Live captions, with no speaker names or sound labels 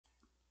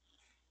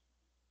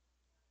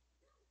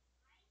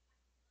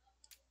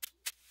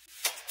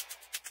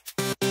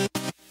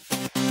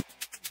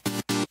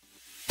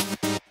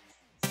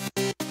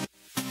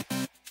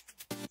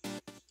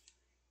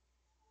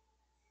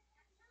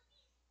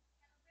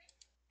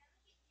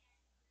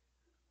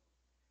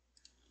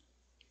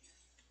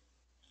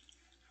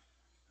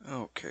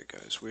Okay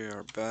guys, we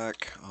are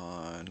back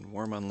on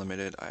Wurm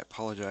Unlimited. I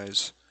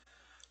apologize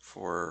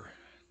for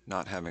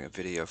not having a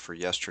video for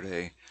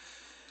yesterday.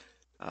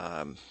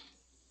 Um,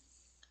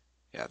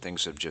 yeah,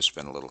 things have just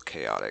been a little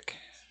chaotic.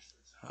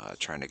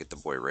 Trying to get the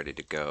boy ready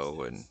to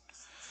go, and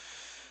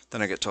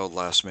then I get told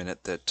last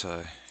minute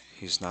that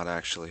he's not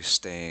actually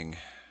staying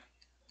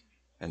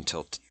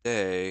until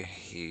today.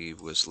 He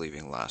was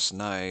leaving last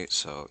night,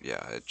 so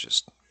yeah, it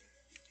just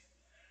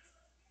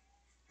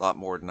a lot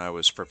more than I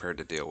was prepared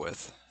to deal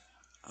with.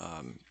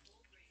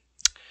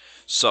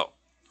 So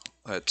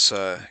let's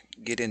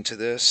get into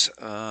this.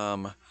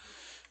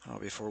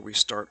 Before we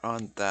start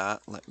on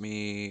that, let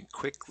me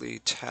quickly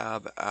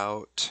tab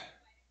out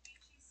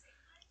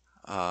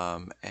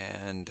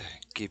and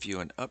give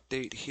you an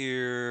update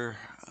here.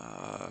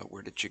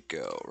 Where did you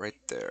go? Right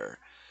there.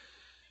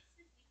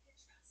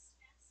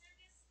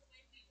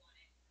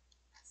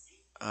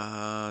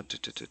 Oh,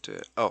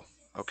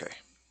 okay.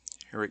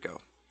 Here we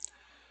go.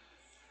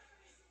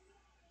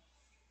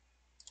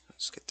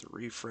 Let's get the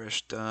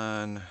refresh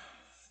done.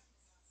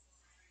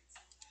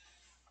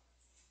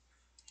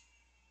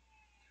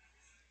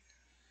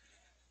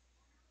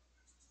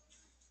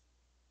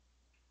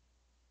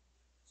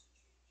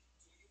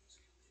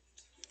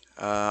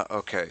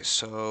 Okay,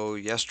 so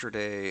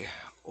yesterday,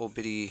 Old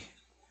Biddy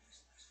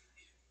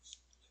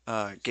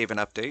gave an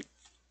update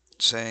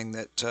saying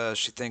that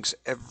she thinks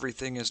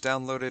everything is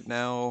downloaded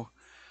now.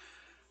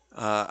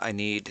 I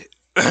need,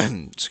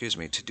 excuse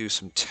me, to do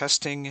some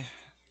testing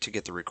to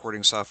get the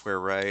recording software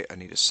right. I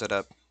need to set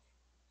up,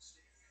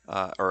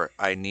 or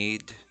I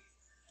need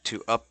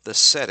to up the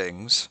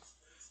settings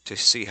to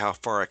see how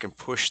far I can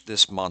push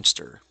this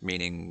monster,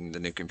 meaning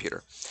the new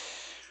computer.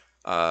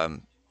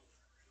 Um,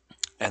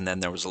 and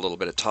then there was a little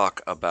bit of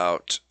talk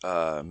about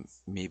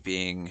me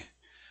being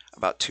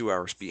about 2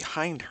 hours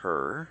behind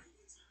her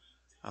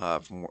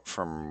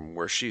from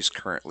where she's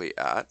currently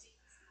at.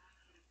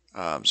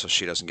 So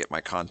she doesn't get my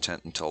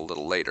content until a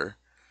little later.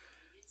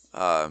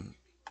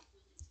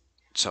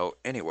 So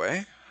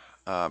anyway,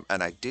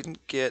 and I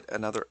didn't get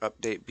another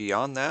update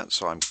beyond that,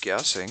 so I'm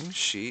guessing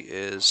she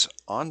is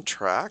on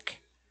track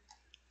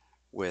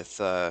with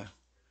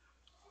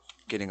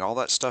getting all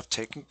that stuff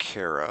taken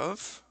care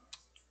of.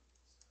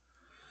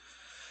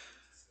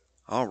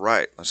 All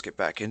right, let's get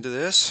back into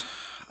this.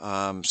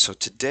 So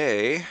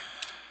today,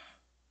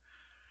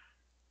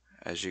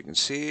 as you can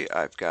see,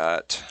 I've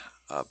got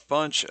a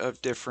bunch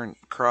of different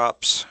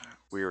crops.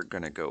 We are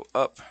going to go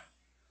up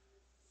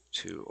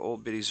to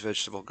Old Biddy's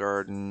vegetable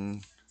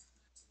garden,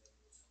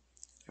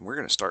 and we're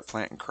going to start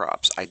planting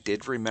crops. I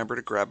did remember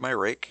to grab my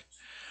rake.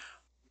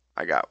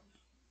 I got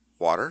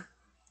water.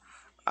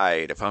 I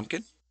ate a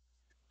pumpkin.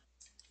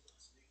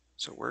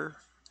 So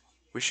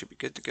we should be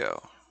good to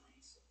go.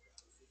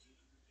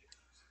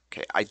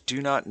 Okay, I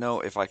do not know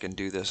if I can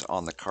do this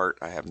on the cart.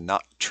 I have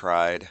not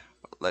tried,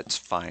 but let's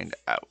find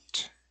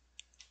out.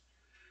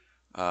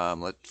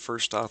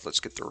 First off, let's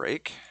get the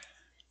rake.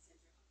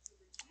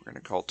 We're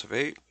going to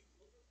cultivate.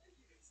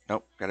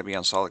 Nope, got to be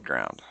on solid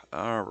ground.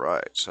 All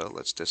right, so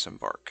let's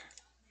disembark.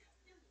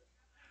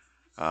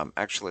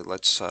 Actually,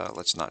 let's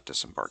not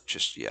disembark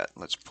just yet.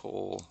 Let's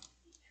pull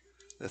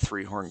the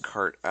three-horn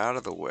cart out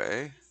of the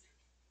way.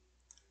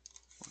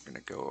 We're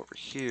going to go over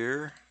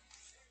here.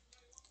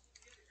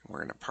 We're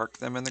going to park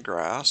them in the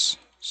grass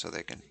so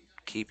they can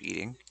keep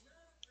eating,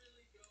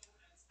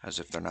 as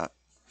if they're not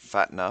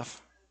fat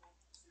enough.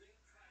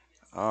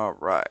 All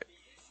right.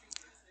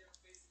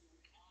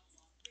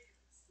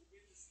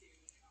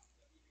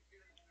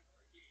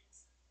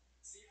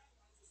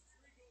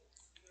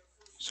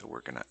 So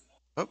we're going to,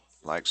 oh,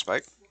 lag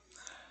spike.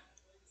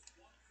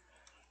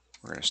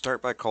 We're going to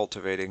start by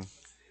cultivating,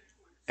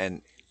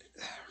 and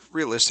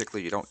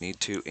realistically, you don't need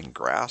to in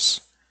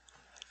grass.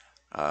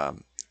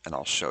 And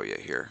I'll show you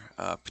here.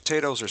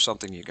 Potatoes are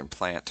something you can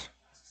plant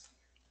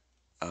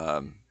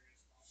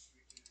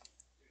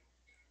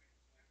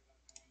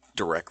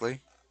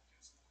directly.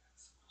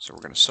 So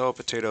we're going to sow a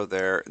potato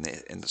there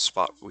in the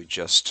spot we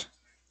just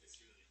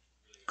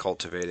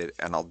cultivated,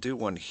 and I'll do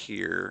one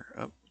here.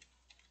 Oh,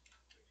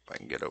 if I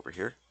can get over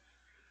here.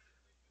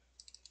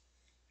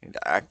 I need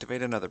to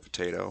activate another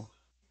potato.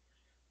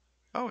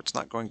 Oh, it's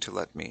not going to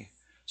let me.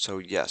 So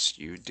yes,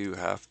 you do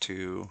have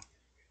to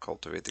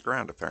cultivate the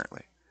ground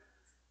apparently.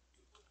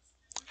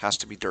 Has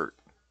to be dirt.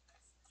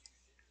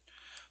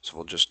 So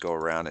we'll just go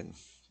around and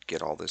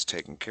get all this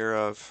taken care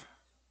of.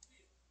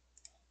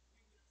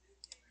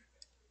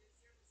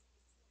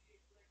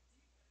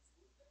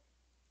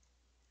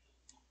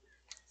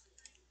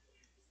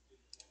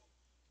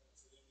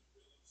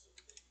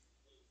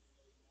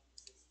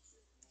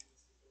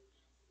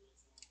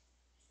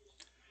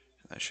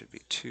 That should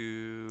be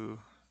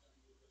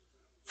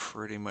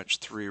pretty much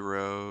 3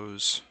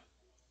 rows.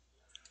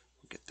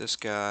 We'll get this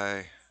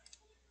guy.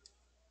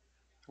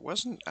 There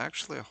wasn't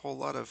actually a whole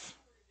lot of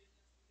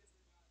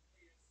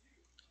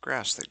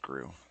grass that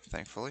grew,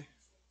 thankfully.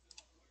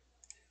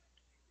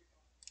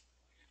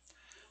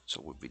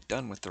 So we'll be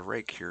done with the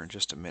rake here in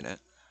just a minute.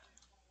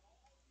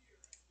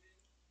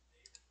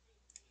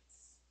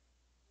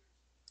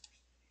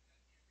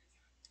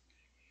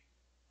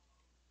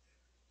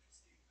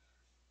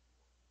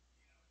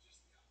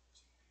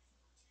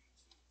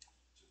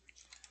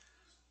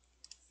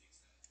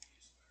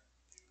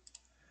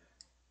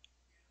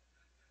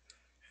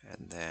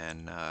 And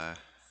then I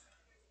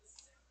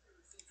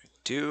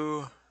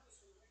do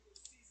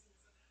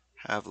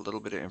have a little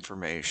bit of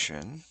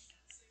information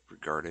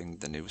regarding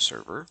the new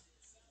server,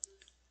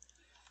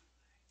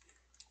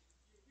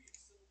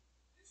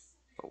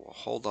 but we'll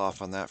hold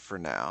off on that for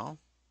now.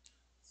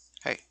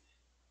 Hey,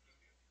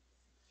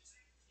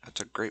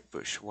 that's a grape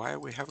bush. Why do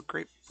we have a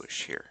grape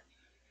bush here?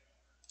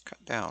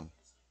 Cut down.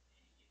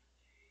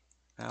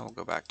 Now we'll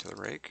go back to the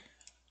rake.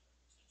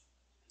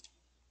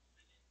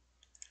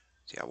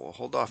 So yeah, we'll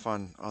hold off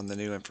on the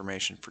new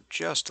information for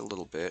just a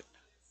little bit.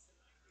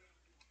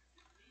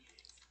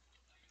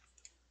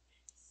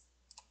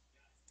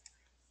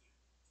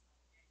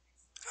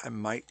 I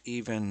might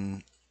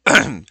even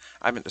I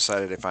haven't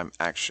decided if I'm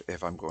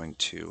going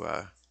to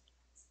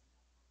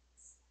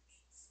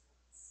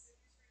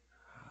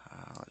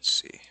let's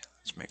see.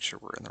 Let's make sure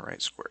we're in the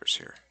right squares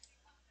here.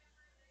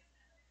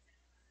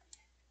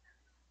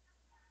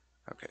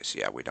 Okay, so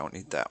yeah, we don't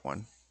need that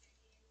one.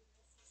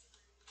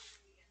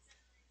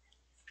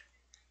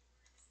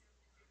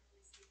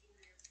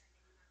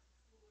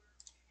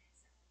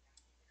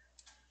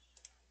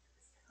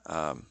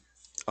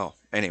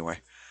 Anyway,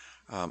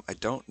 I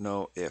don't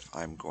know if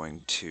I'm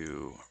going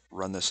to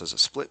run this as a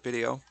split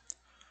video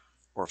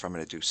or if I'm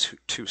going to do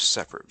two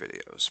separate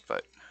videos,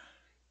 but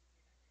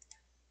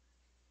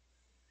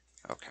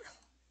okay.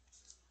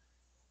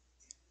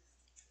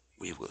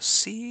 We will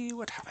see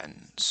what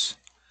happens.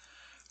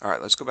 All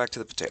right, let's go back to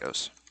the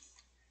potatoes.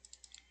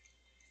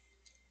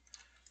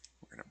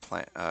 We're going to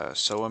plant,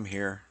 sow them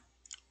here.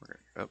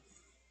 Oh,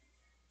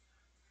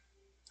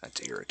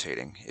 that's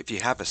irritating. If you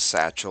have a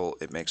satchel,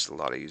 it makes it a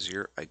lot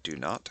easier. I do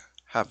not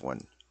have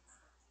one.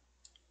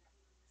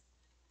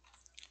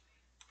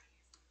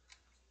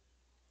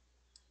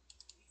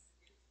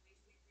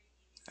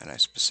 And I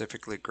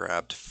specifically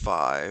grabbed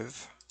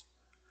 5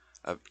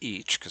 of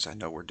each because I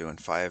know we're doing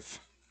 5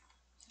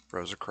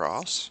 rows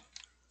across.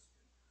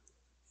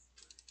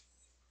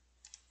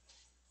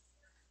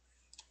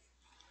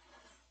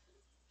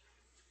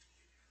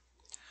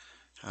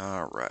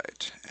 All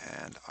right,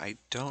 and I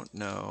don't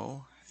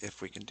know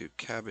if we can do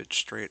cabbage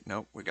straight.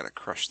 Nope, we got to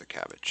crush the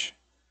cabbage.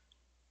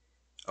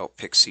 Oh,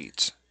 pick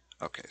seeds.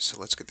 Okay, so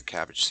let's get the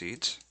cabbage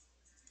seeds.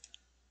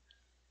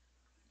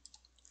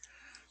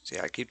 See,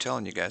 I keep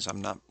telling you guys,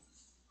 I'm not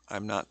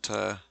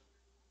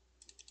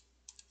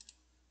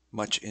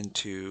much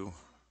into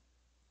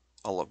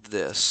all of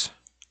this,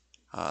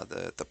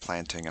 the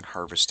planting and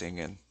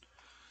harvesting and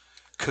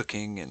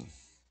cooking and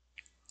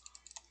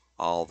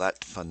all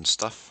that fun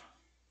stuff.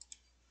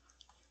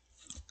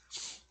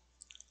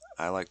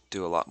 I like to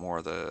do a lot more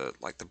of the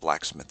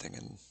blacksmithing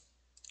and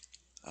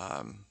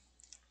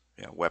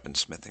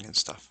weaponsmithing and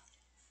stuff.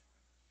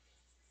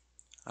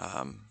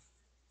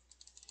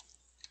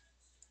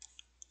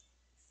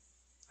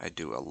 I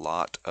do a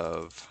lot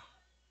of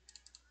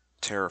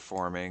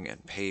terraforming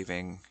and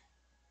paving.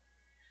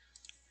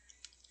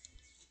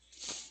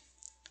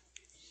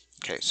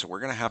 Okay, so we're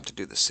going to have to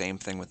do the same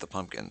thing with the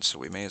pumpkins, so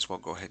we may as well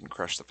go ahead and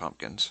crush the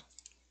pumpkins.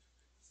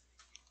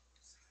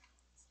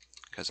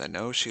 Because I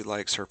know she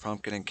likes her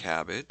pumpkin and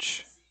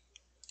cabbage.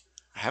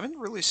 I haven't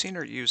really seen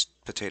her use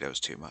potatoes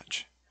too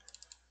much.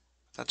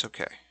 That's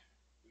okay.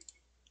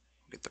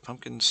 Get the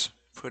pumpkins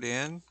put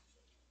in.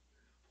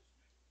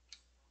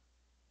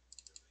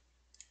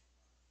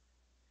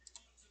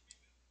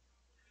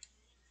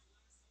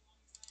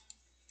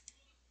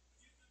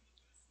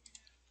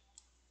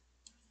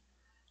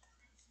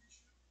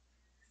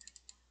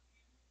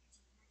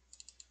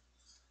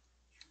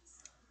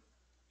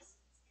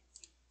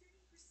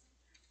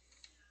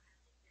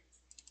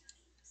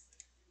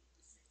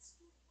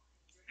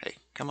 Hey,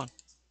 come on.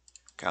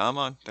 Come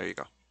on. There you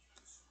go.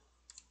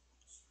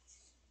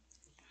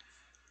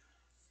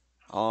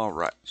 All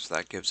right, so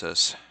that gives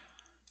us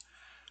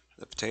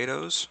the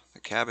potatoes,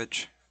 the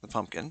cabbage, the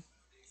pumpkin.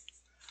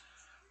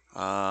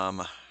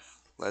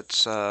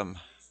 Let's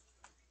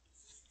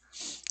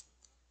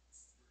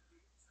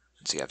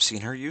see, I've seen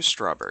her use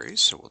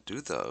strawberries, so we'll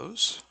do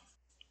those.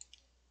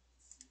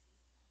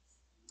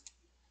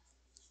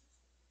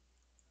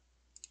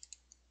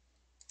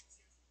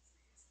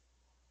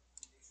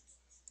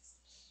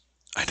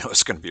 I know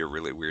it's going to be a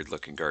really weird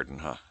looking garden,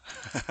 huh?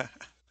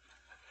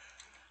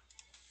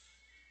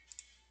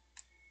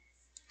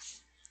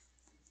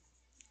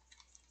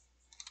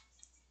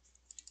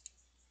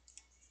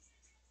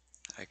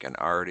 I can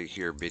already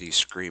hear Biddy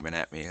screaming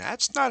at me,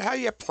 "That's not how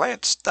you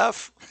plant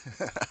stuff."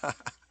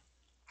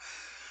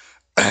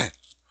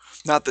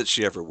 Not that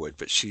she ever would,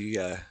 but she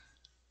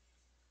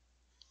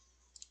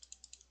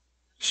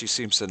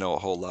seems to know a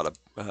whole lot of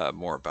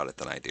more about it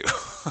than I do.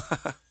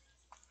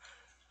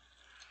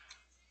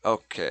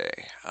 Okay,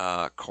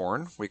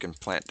 corn we can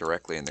plant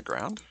directly in the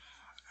ground,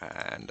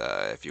 and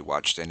if you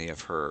watched any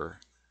of her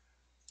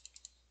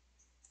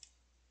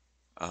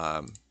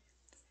um,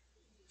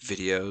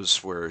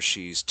 videos where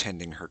she's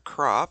tending her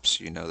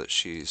crops, you know that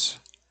she's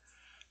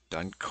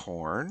done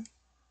corn.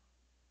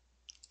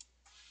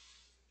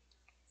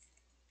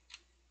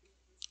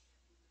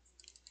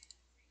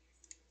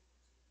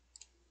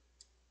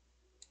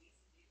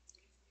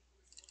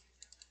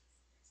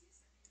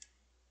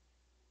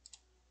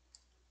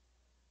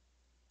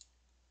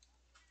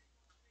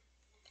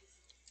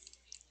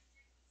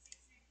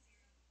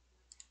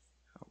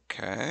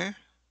 Okay.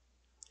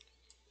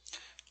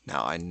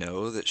 Now I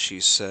know that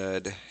she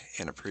said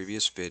in a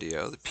previous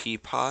video the pea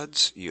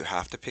pods you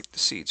have to pick the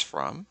seeds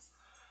from.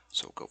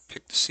 So we'll go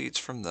pick the seeds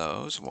from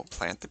those and we'll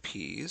plant the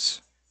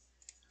peas.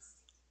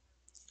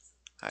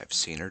 I've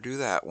seen her do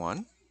that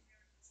one.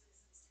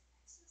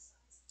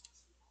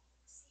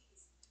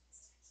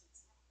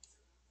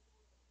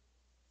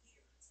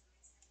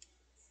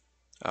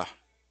 Ah,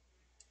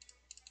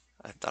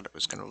 I thought it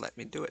was going to let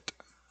me do it.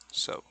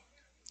 So,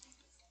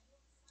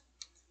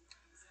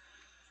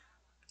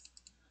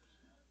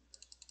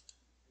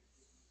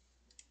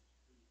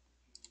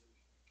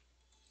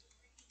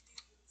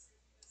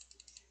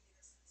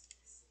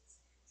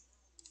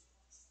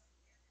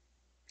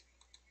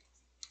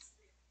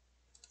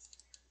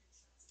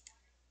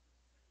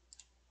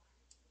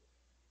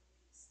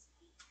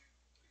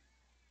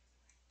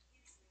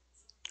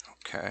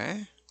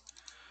 okay.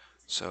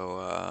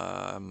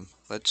 So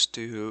let's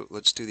do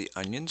the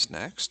onions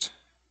next.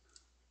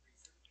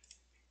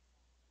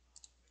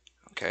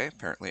 Okay,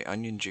 apparently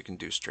onions you can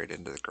do straight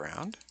into the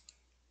ground.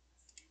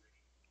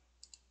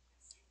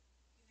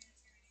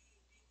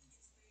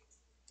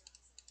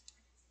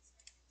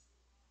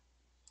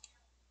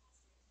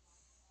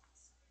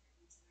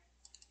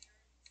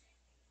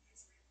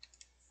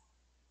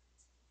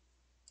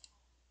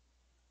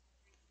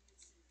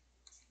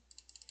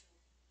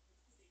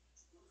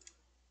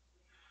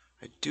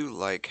 I do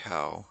like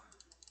how,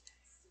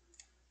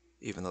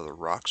 even though the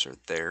rocks are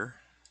there,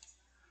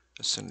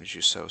 as soon as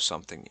you sow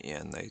something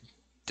in, they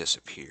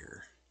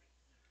disappear.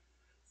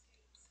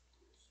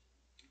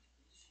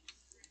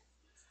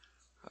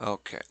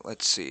 Okay,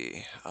 let's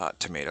see.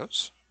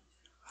 Tomatoes.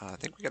 I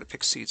think we got to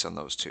pick seeds on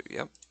those too.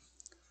 Yep.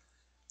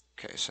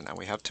 Okay, so now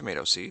we have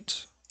tomato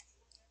seeds.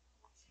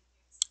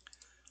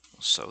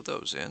 We'll sow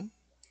those in.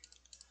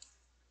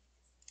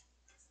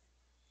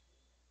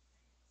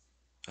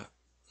 Uh,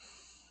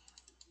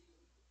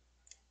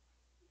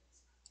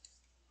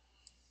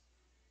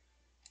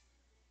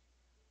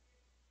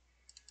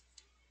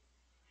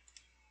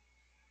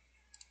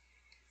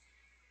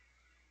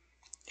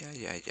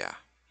 yeah.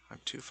 I'm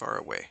too far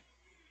away.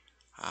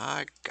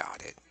 I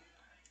got it.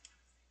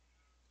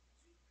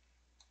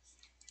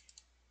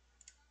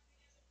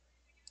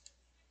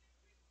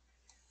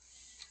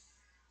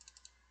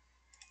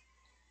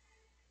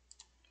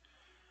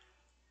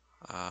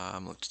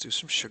 Let's do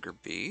some sugar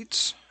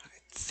beets. I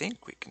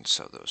think we can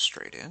sow those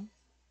straight in.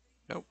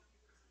 Nope.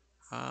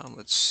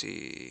 Let's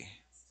see.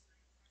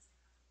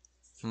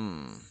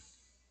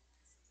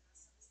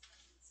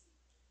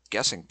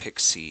 Guessing pick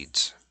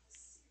seeds.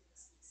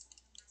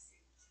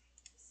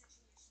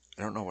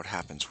 I don't know what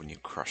happens when you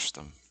crush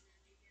them,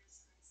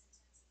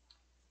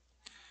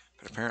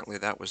 but apparently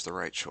that was the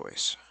right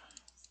choice.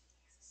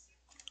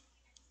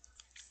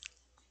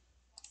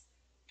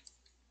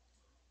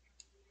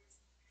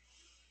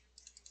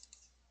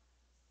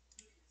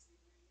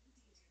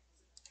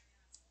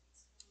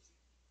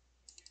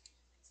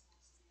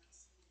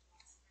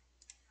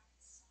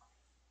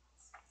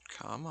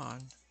 Come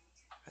on.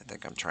 I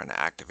think I'm trying to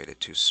activate it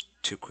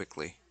too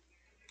quickly.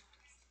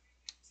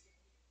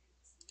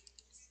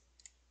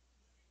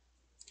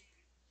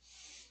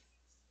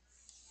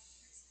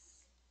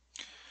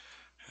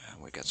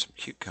 And we got some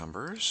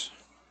cucumbers.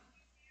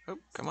 Oh,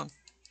 come on.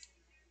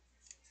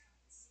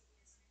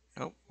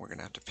 Nope, we're going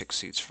to have to pick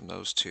seeds from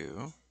those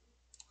too.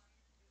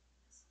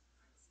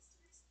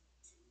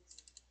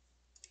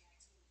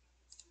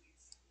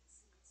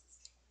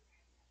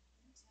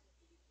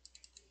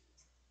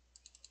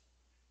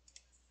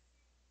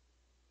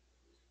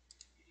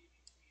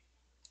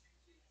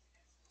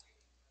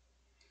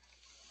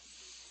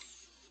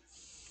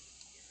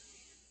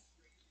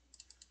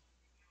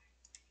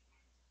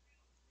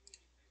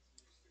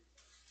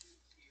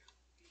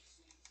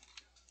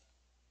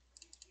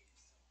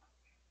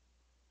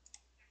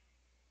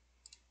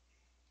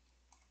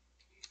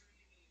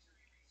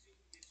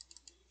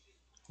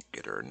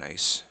 Get her a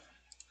nice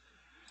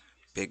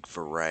big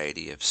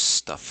variety of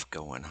stuff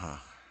going, huh?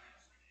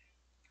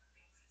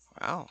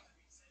 Wow,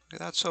 look at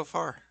that so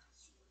far.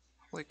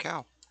 Holy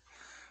cow.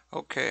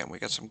 Okay, and we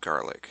got some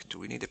garlic. Do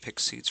we need to pick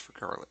seeds for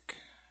garlic?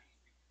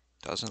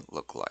 Doesn't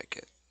look like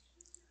it.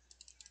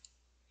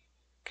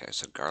 Okay,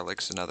 so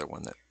garlic's another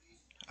one that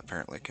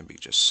apparently can be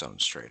just sown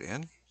straight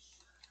in.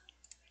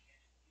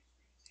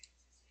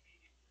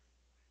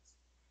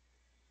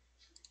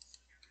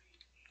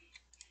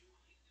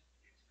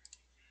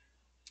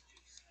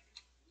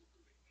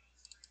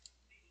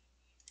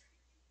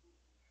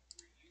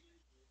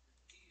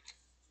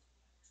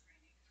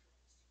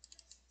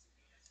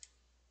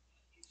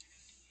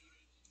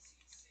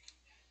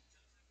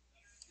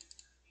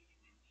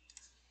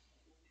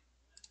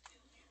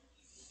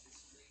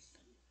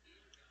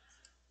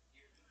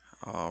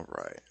 All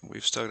right,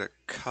 we've still got a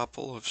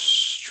couple of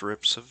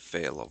strips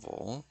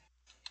available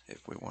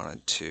if we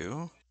wanted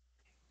to.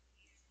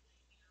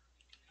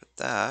 But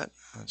that,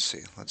 let's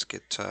see, let's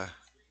get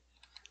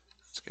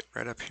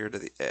right up here to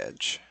the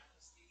edge.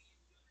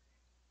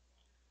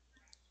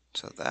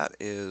 So that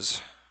is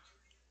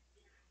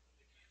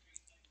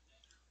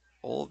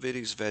Old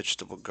Biddy's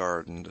vegetable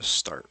garden to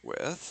start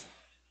with.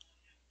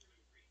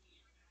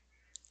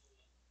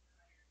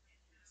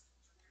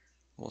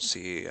 We'll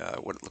see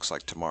what it looks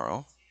like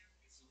tomorrow.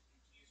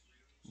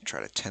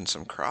 Try to tend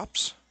some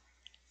crops.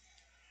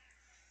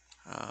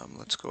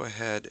 Let's go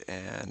ahead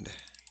and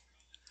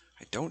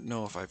I don't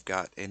know if I've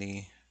got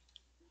any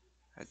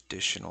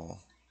additional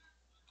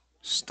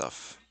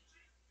stuff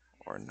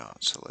or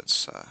not. So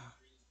let's,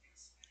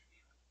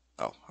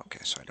 oh, okay,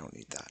 so I don't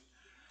need that.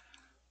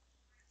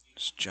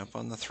 Just jump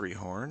on the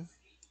 3-horn.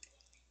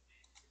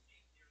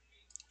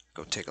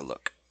 Go take a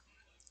look.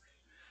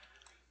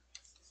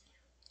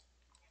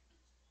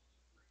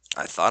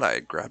 I thought I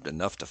had grabbed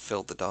enough to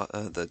fill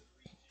the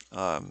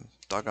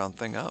doggone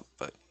thing up,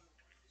 but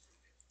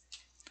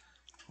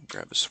I'll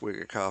grab a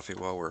swig of coffee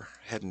while we're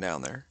heading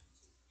down there.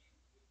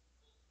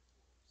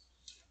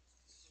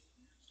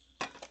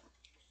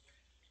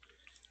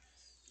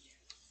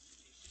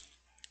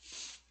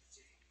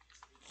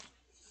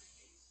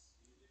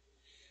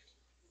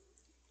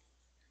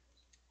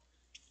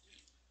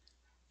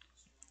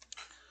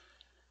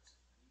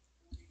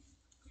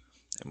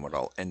 And what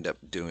I'll end up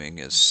doing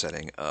is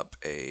setting up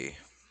a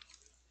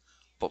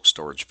bulk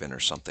storage bin or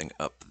something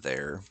up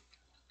there,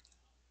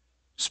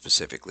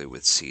 specifically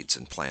with seeds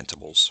and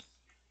plantables.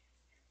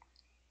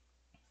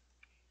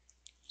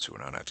 So we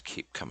don't have to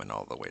keep coming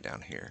all the way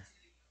down here.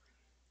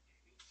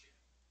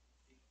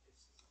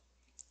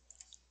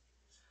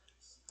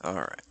 All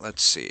right,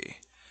 let's see.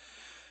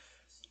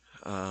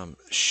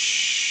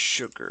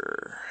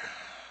 Sugar.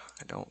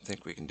 I don't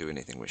think we can do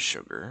anything with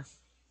sugar.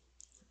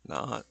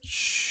 Not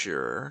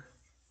sure.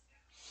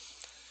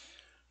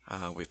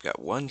 We've got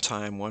 1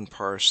 thyme, 1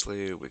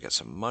 parsley. We got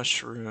some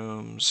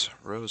mushrooms,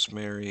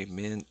 rosemary,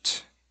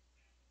 mint.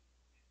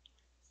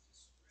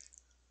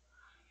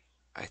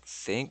 I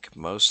think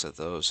most of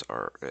those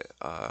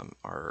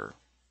are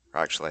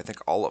actually I think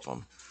all of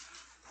them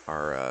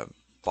are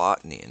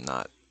botany and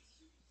not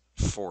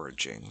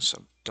foraging.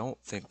 So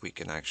don't think we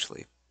can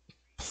actually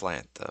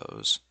plant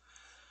those.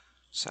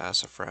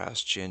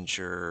 Sassafras,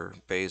 ginger,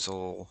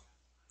 basil,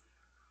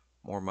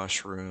 more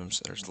mushrooms.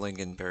 There's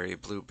lingonberry,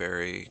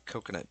 blueberry,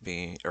 coconut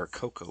bean, or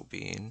cocoa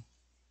bean.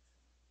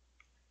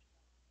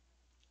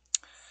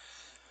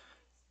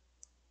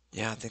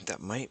 Yeah, I think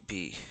that might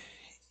be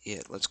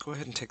it. Let's go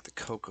ahead and take the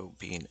cocoa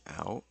bean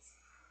out.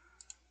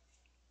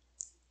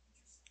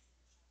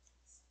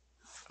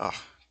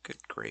 Oh,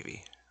 good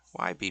gravy.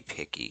 Why be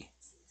picky?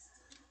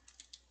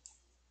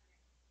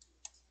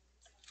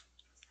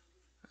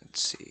 Let's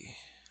see.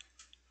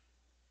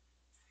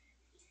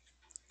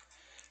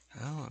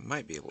 Oh, I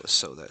might be able to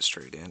sew that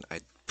straight in. I'm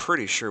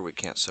pretty sure we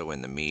can't sew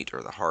in the meat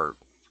or the heart,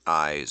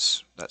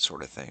 eyes, that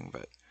sort of thing,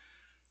 but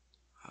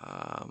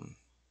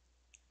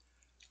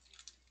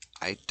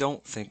I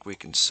don't think we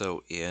can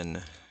sew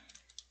in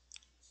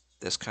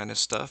this kind of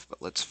stuff,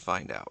 but let's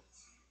find out.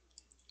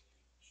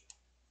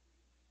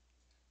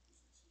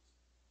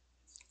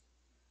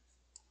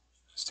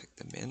 Let's take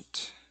the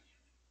mint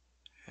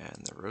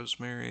and the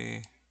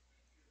rosemary,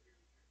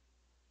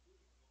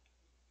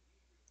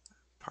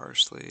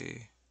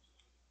 parsley,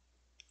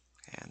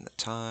 and the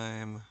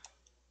thyme.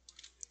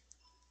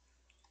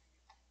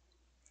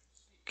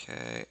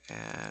 Okay,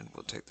 and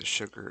we'll take the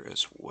sugar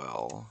as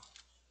well.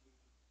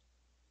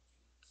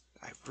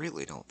 I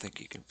really don't think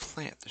you can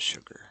plant the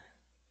sugar.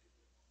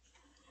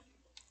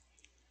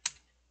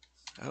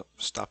 Oh,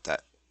 stop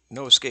that.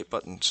 No escape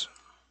buttons.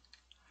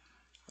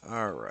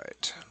 All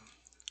right.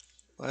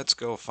 Let's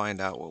go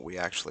find out what we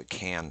actually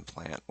can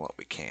plant, what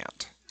we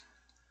can't.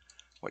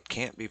 What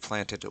can't be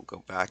planted will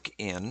go back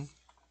in.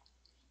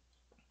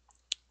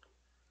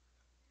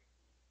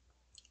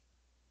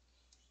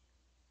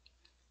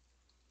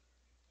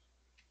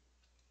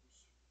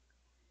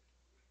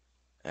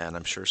 And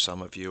I'm sure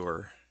some of you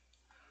are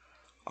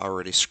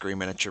already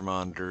screaming at your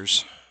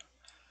monitors,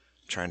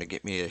 trying to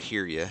get me to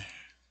hear you.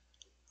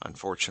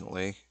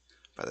 Unfortunately,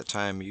 by the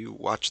time you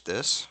watch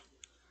this,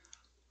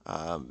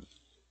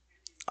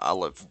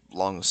 I'll have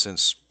long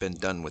since been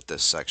done with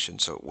this section,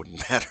 so it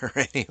wouldn't matter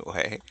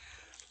anyway.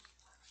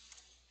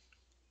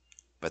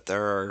 But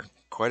there are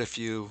quite a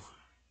few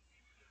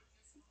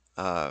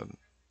Wurm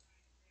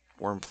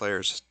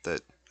players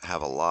that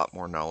have a lot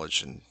more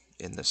knowledge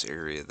in this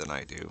area than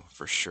I do,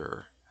 for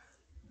sure.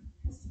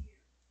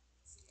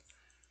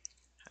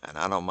 And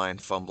I don't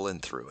mind fumbling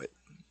through it.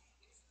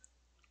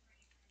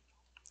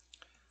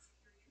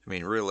 I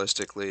mean,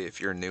 realistically, if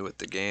you're new at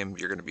the game,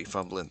 you're going to be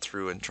fumbling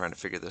through and trying to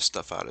figure this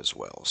stuff out as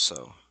well.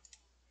 So,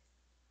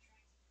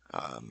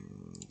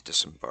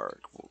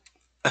 disembark.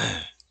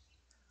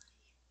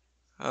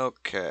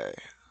 Okay.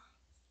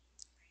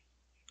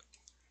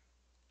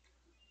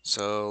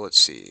 So, let's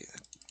see.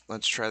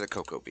 Let's try the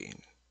cocoa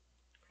bean.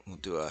 We'll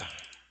do a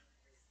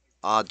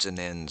odds and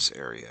ends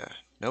area.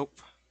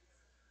 Nope.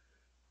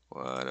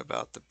 What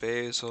about the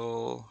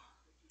basil?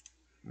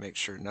 Make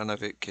sure none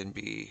of it can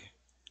be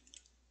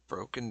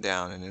broken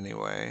down in any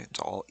way. It's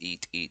all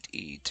eat, eat,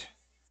 eat.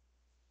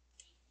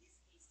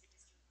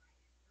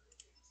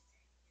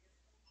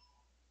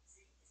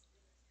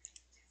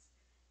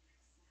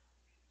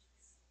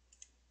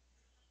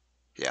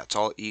 Yeah, it's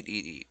all eat,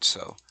 eat, eat.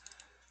 So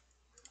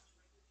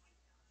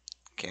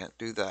can't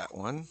do that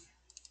one.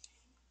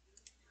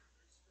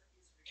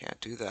 Can't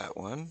do that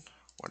one.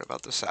 What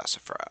about the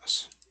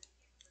sassafras?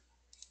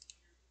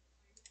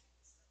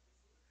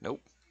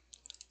 Nope.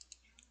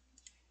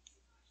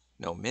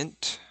 No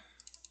mint.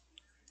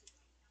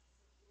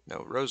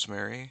 No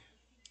rosemary.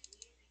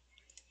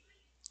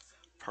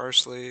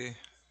 Parsley.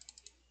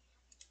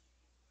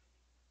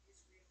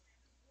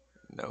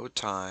 No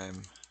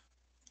thyme.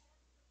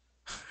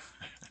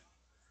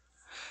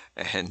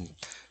 And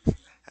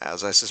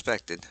as I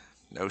suspected,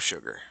 no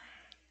sugar.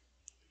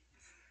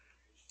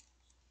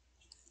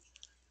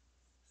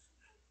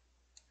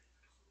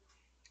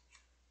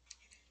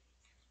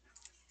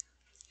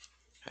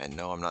 And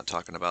no, I'm not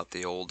talking about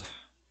the old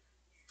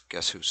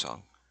Guess Who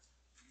song.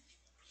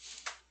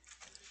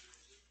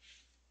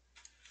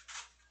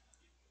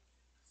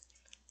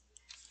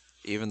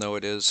 Even though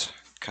it is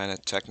kind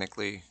of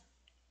technically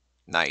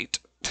night,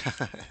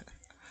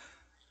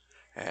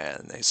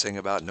 and they sing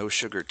about no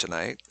sugar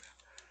tonight,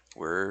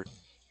 we're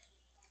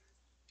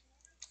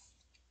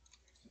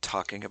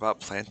talking about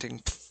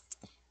planting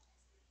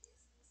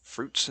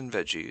fruits and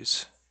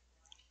veggies,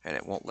 and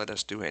it won't let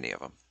us do any of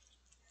them.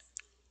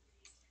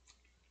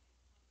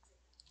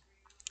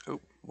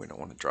 Oh, we don't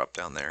want to drop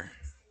down there.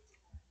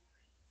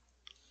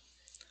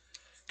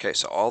 Okay,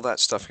 so all that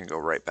stuff can go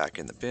right back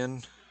in the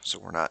bin, so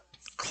we're not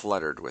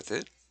cluttered with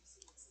it.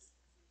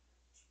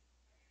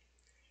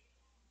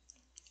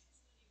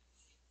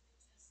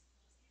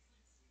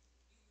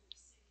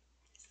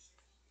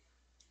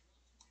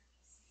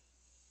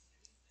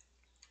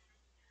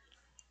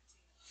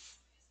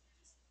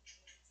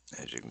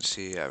 As you can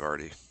see,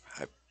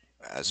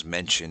 as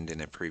mentioned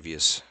in a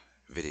previous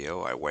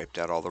video, I wiped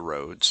out all the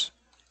roads.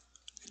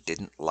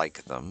 Didn't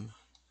like them,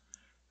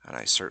 and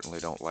I certainly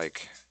don't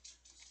like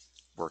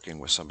working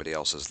with somebody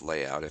else's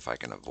layout if I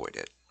can avoid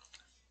it.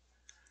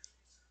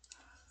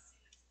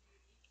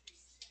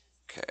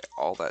 Okay,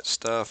 all that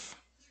stuff,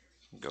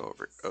 go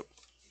over. Oh,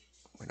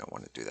 we don't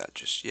want to do that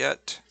just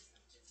yet.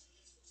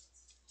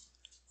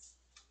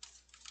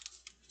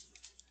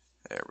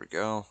 There we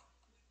go.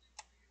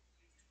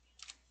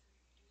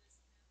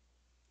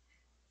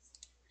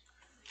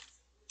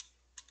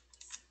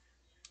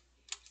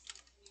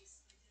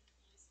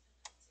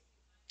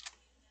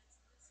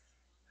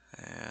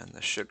 And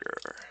the sugar.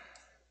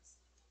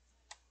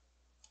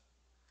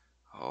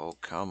 Oh,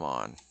 come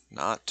on.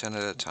 Not 10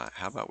 at a time.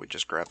 How about we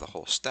just grab the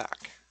whole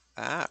stack?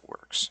 That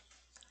works.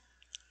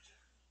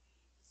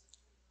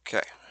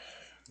 Okay,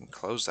 and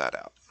close that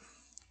out.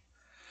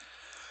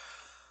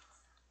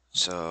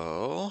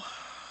 So,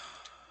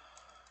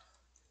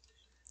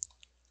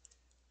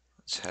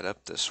 let's head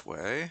up this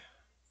way.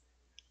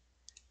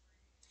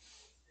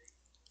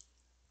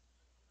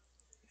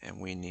 And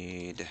we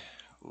need,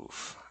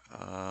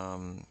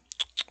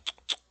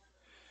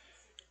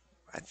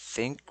 I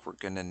think we're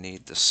going to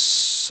need the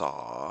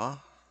saw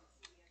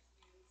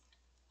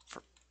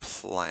for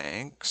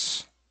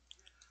planks.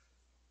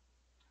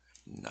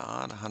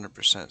 Not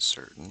 100%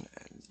 certain.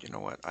 And you know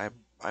what?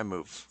 I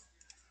move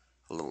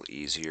a little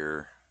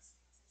easier.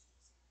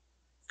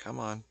 Come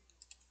on.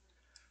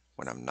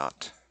 When I'm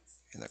not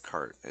in the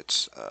cart,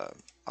 it's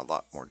a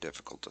lot more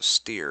difficult to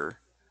steer.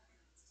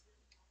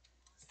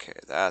 Okay,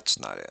 that's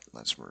not it.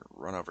 Let's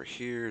run over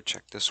here,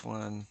 check this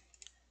one.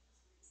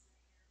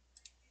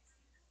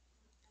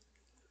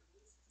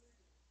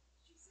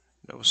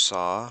 No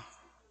saw.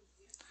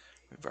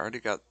 We've already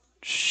got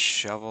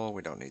shovel.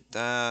 We don't need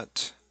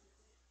that.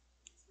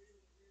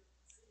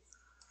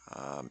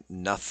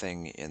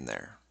 Nothing in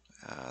there.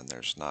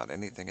 There's not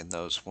anything in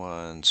those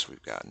ones.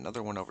 We've got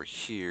another one over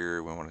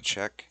here we want to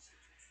check.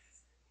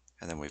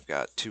 And then we've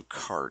got 2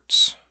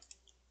 carts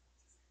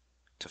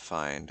to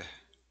find.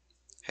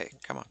 Hey,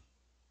 come on.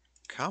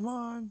 Come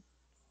on.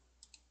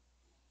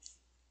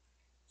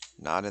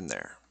 Not in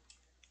there.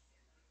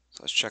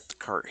 So let's check the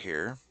cart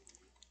here.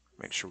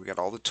 Make sure we got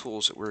all the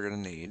tools that we're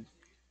going to need.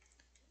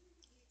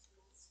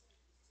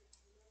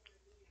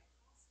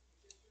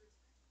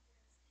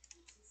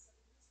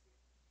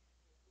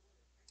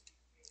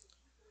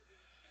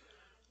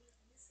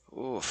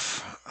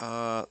 Oof.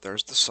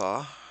 There's the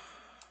saw.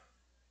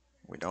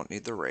 We don't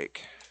need the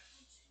rake.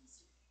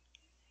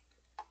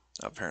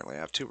 Apparently I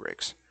have 2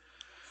 rakes.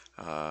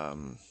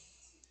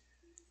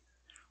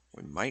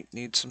 We might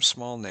need some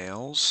small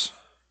nails.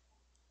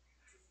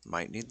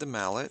 Might need the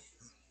mallet.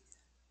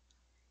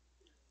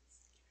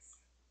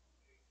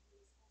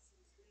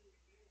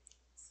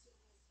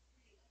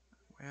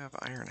 We have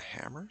iron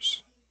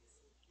hammers.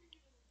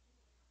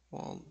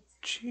 Well,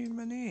 gee,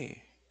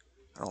 many.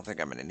 I don't think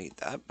I'm going to need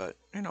that, but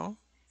you know.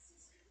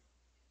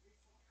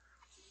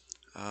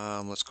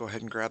 Let's go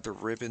ahead and grab the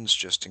ribbons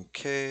just in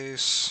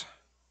case.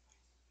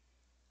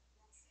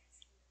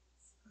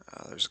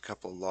 There's a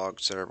couple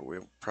logs there, but we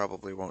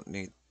probably won't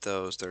need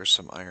those. There's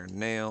some iron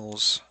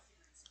nails.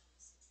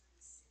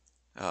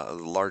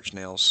 Large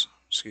nails,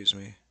 excuse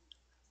me.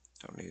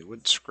 Don't need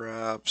wood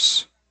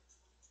scraps.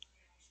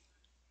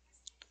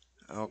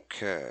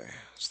 Okay,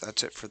 so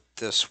that's it for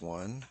this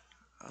one.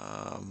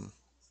 I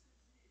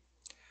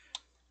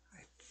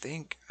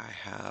think I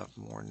have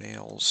more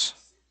nails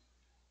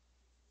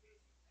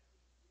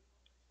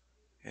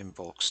in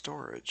bulk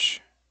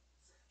storage.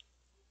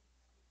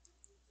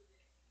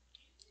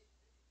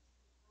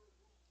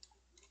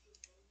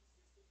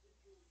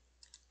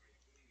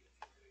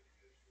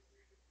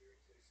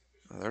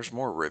 There's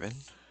more ribbon.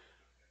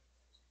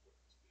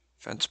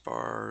 Fence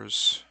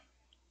bars.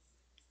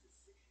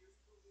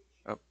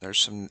 Oh, there's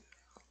some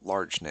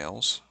large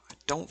nails. I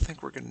don't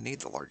think we're going to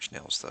need the large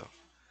nails though.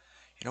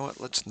 You know what?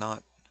 Let's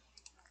not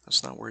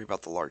worry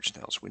about the large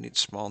nails. We need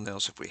small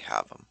nails if we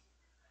have them.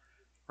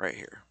 Right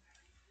here.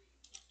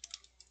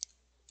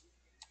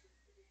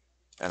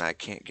 And I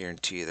can't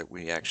guarantee that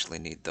we actually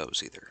need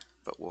those either,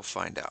 but we'll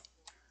find out.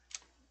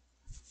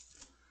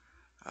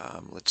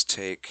 Let's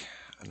take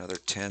another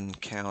 10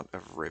 count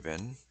of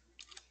ribbon.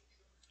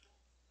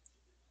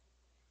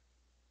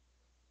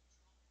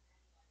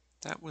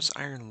 That was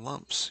iron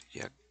lumps,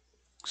 you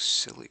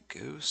silly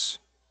goose.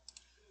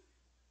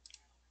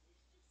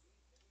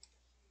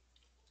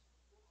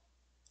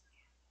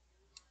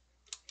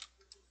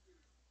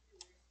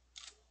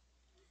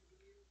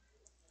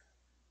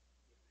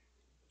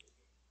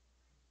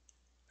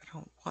 I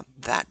don't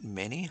want that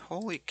many.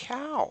 Holy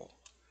cow.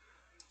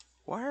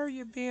 Why are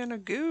you being a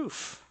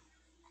goof?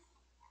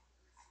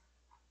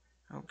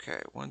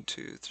 Okay, 1,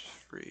 2,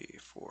 3,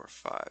 4,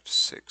 5,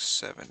 6,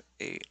 7,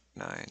 8,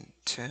 9,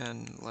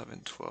 10,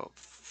 11, 12,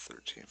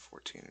 13,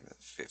 14,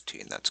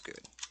 15. That's good.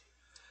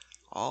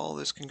 All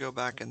this can go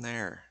back in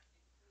there.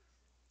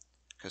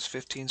 Because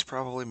 15 is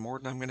probably more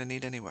than I'm going to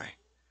need anyway.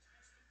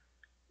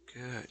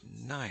 Good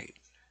night.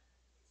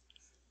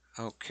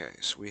 Okay,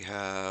 so we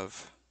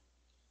have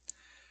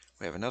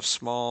enough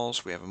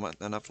smalls, we have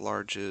enough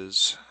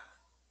larges.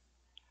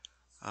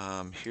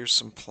 Here's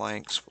some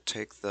planks, we'll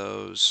take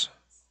those.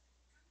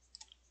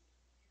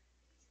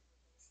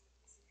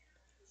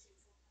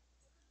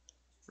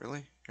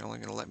 Really? You're only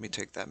going to let me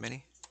take that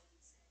many?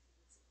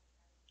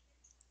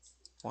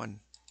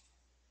 One.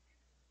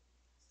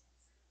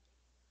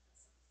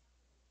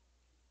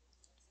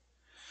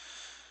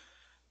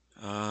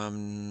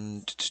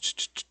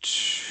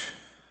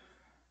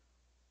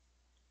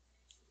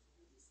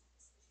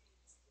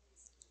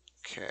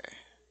 Okay.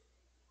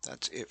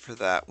 That's it for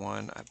that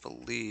one. I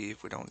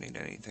believe we don't need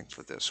anything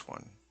for this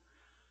one.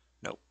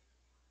 Nope.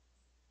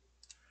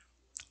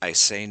 I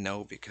say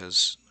no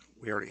because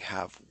we already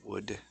have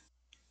wood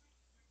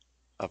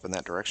up in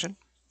that direction.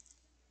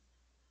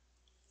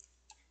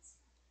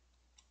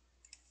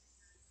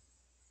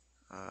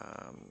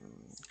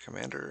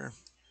 Commander.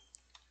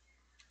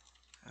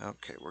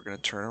 Okay, we're going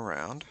to turn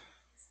around.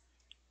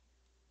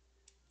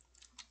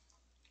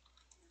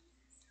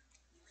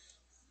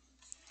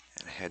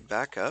 And head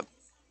back up.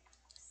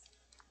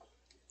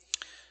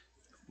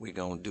 We're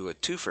going to do a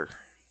twofer.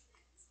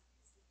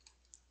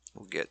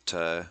 We'll get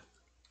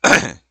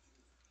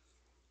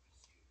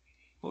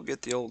we'll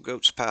get the old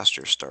goat's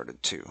pasture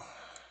started too.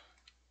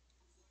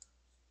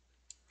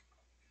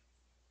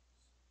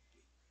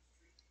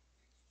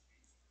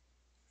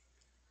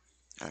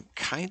 I'm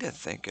kind of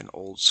thinking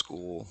old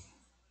school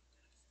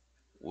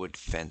wood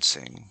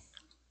fencing.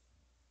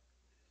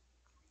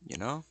 You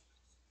know?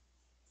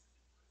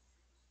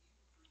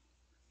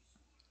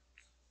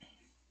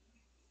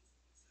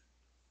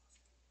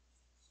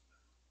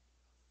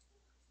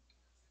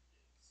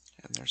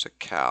 And there's a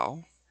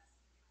cow.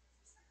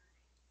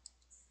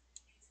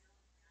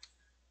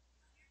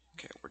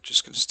 Okay, we're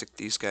just going to stick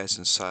these guys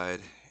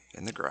inside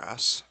in the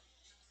grass.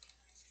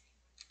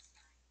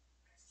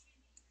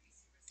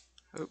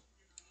 Oh,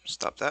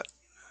 stop that.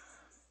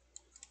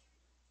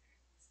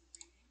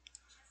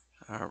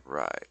 All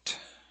right.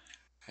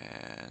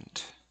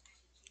 And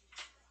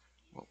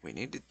what we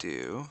need to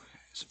do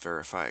is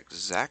verify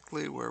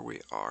exactly where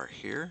we are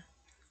here.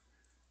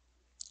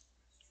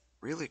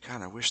 Really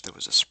kind of wish there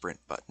was a sprint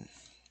button.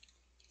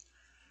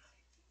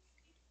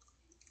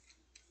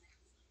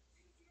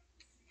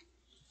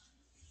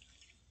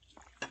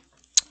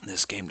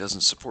 This game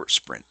doesn't support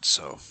sprint,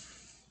 so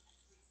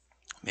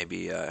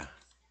maybe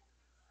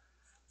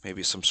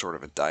maybe some sort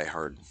of a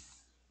die-hard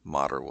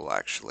modder will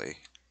actually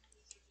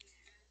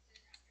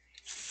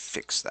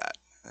fix that.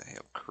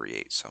 He'll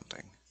create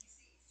something.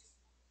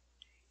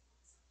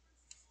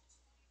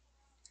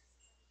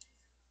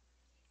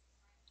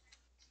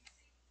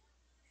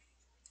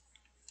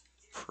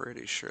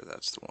 Pretty sure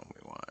that's the one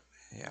we want.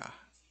 Yeah.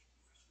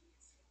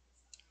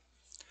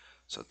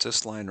 So it's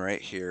this line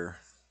right here,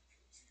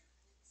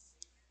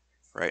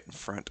 right in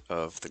front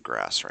of the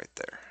grass right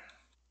there.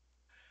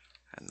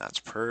 And that's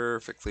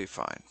perfectly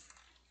fine.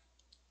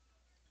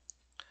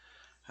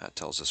 That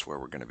tells us where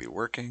we're going to be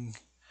working.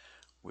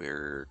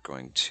 We're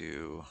going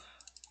to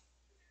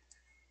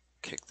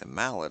kick the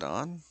mallet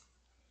on.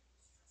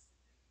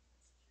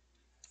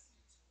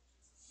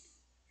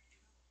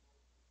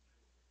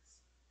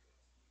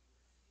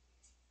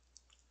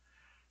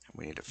 And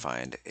we need to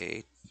find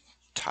a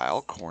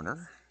tile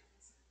corner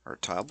or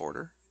tile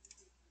border.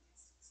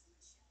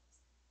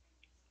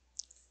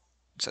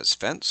 It says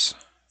fence.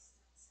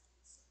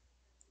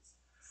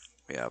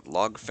 We have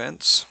log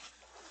fence.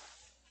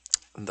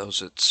 And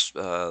those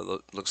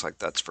looks like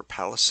that's for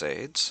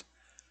palisades.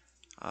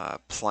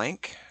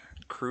 Plank,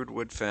 crude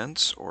wood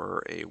fence,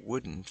 or a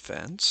wooden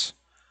fence.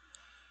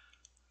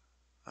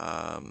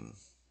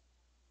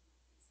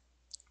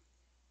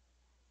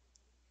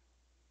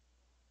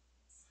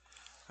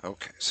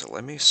 Okay, so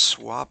let me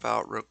swap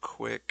out real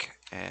quick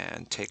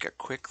and take a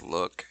quick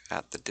look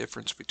at the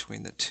difference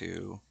between the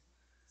two.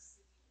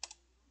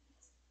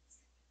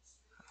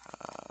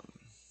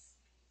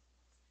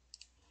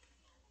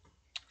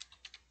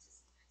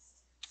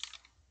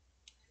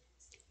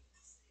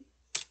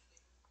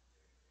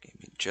 Give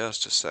me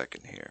just a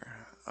second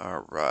here.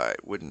 All right,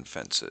 wooden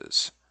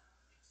fences.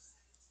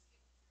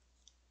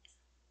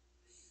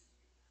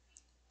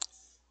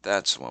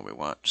 That's the one we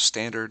want.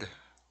 Standard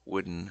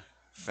wooden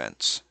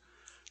fence.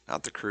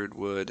 Not the crude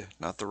wood,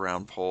 not the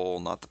round pole,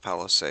 not the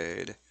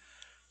palisade,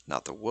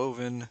 not the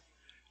woven,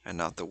 and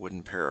not the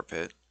wooden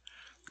parapet.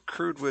 The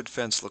crude wood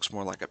fence looks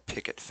more like a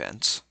picket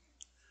fence.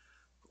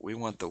 We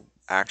want the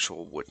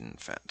actual wooden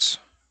fence.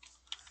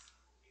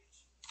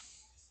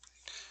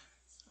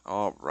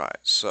 All right,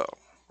 so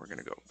we're going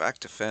to go back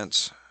to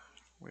fence.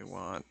 We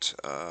want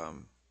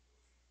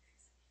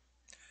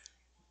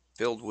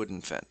build wooden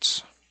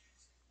fence.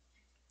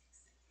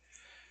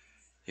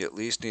 You at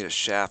least need a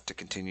shaft to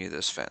continue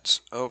this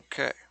fence.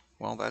 Okay,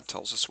 well that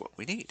tells us what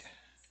we need.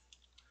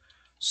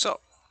 So,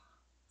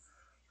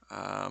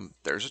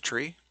 there's a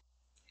tree.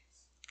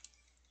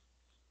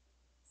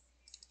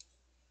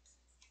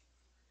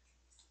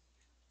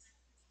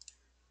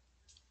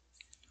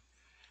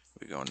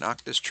 We go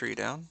knock this tree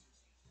down.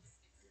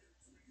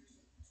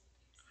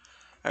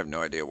 I have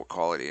no idea what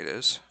quality it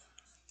is.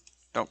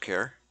 Don't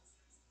care.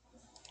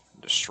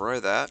 Destroy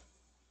that.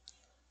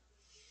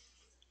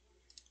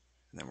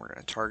 And then we're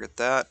going to target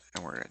that,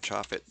 and we're going to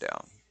chop it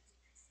down.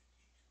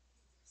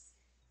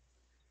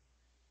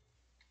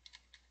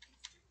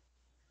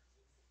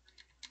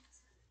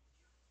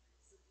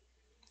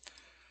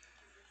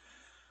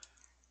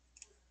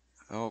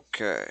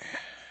 Okay.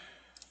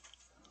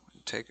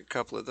 Take a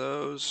couple of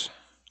those.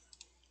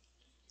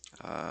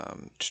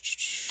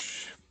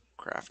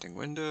 Crafting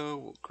window.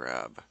 We'll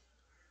grab.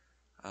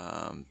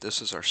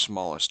 This is our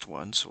smallest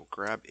one, so we'll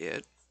grab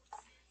it.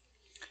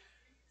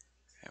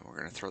 And we're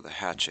going to throw the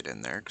hatchet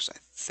in there, because I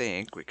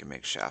think we can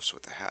make shafts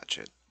with the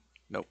hatchet.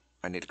 Nope,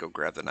 I need to go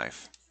grab the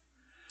knife.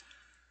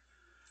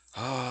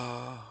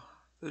 Ah,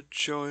 the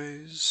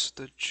joys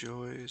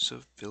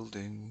of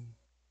building.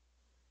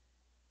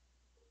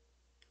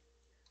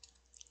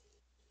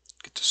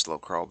 Get to slow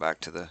crawl back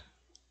to the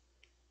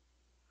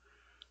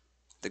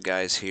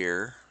guys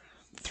here.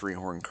 The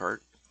 3-horn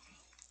cart.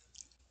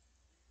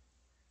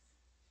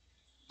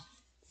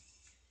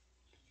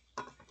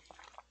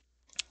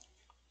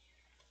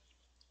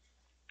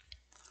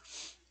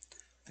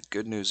 The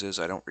good news is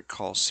I don't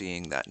recall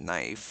seeing that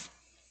knife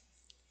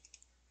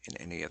in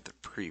any of the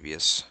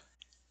previous.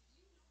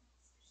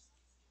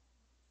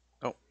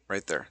 Oh,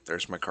 right there.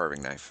 There's my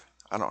carving knife.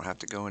 I don't have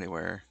to go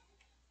anywhere.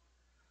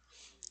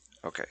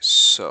 Okay,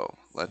 so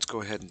let's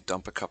go ahead and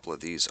dump a couple of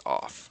these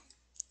off.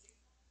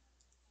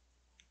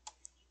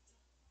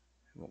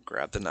 We'll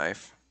grab the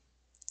knife.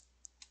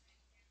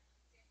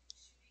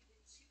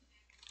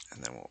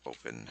 And then we'll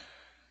open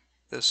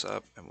this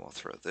up and we'll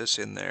throw this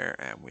in there,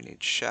 and we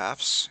need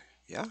shafts.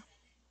 Yeah.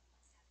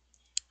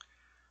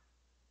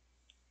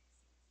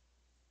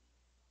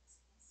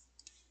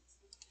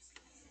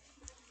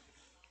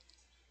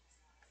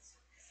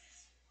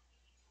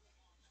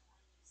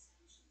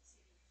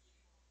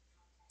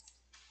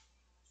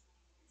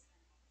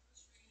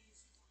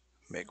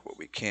 Make what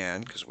we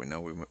can, because we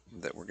know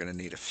that we're going to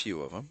need a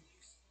few of them.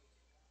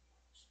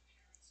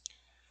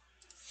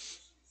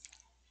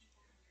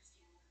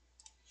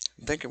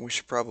 I'm thinking we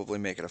should probably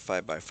make it a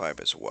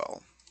 5x5 as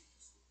well.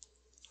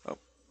 Oh,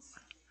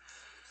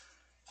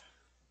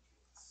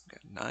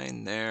 got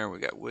 9 there. We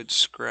got wood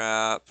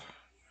scrap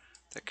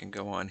that can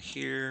go on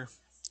here.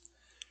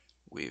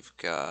 We've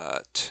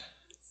got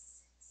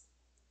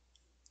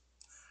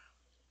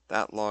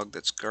that log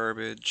that's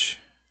garbage.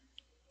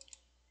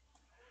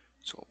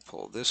 So we'll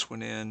pull this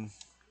one in,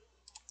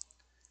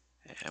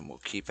 and we'll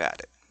keep at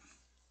it.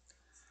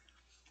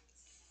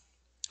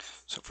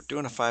 So if we're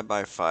doing a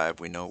 5x5,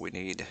 we know we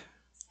need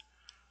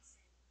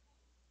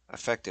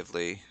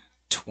effectively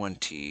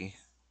 20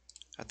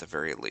 at the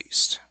very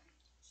least.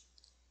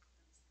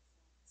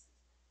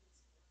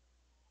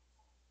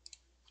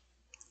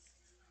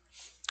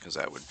 Because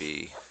that would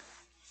be...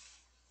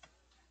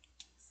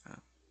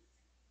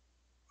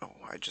 oh,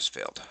 I just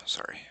failed.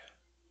 Sorry.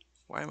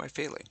 Why am I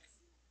failing?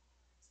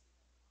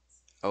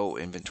 Oh,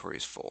 inventory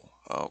is full.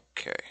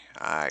 Okay,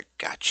 I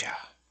gotcha.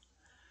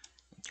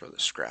 Throw the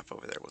scrap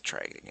over there. We'll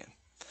try it again.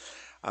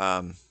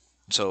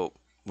 So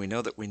we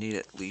know that we need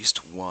at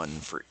least 1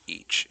 for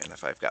each. And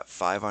if I've got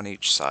 5 on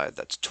each side,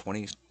 that's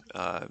 20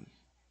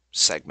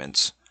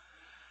 segments.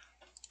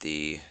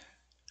 The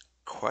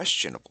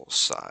questionable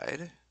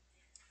side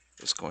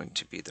is going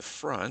to be the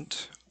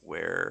front,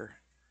 where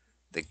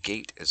the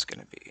gate is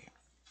going to be.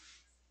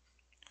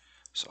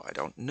 So I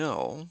don't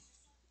know.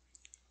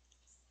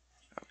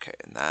 Okay,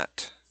 and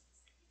that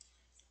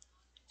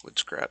wood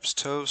scraps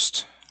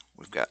toast.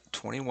 We've got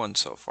 21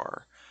 so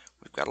far.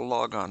 We've got a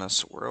log on us,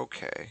 so we're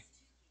okay.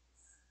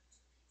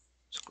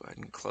 Let's go ahead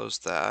and close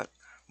that.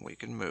 We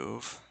can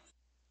move.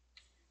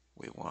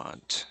 We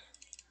want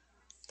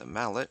the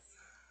mallet.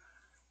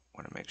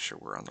 Want to make sure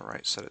we're on the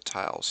right set of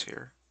tiles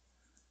here.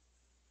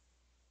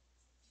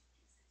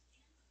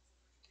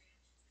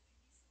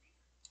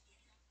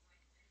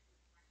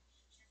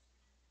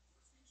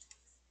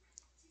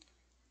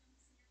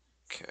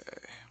 Okay,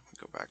 we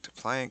go back to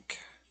plank,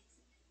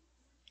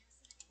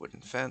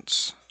 wooden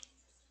fence.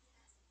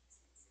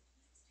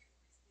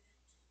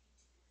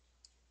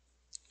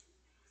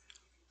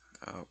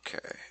 Okay,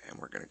 and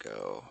we're going to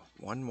go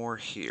one more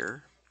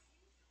here.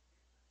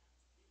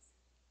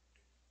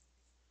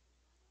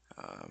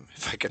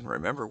 If I can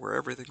remember where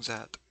everything's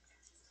at.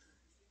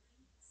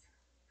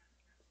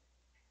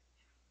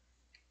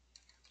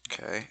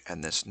 Okay,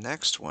 and this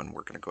next one,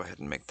 we're going to go ahead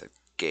and make the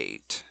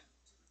gate.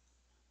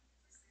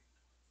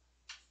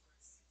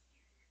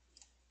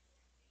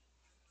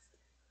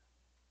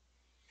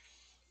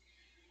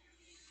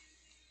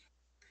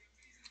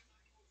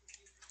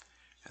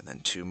 And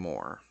then two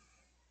more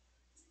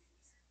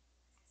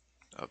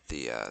of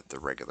the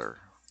regular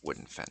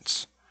wooden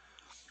fence.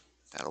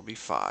 That'll be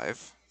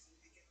 5.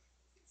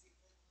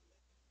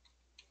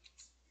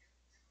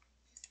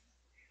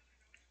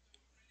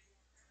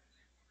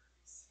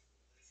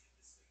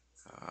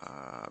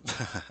 Uh,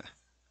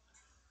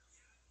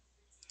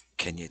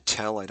 can you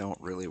tell I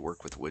don't really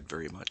work with wood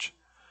very much?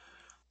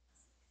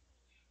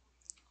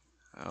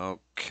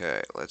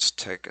 Okay, let's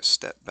take a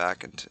step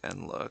back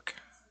and look.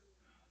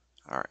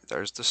 Alright,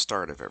 there's the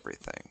start of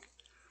everything.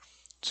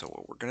 So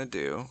what we're going to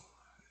do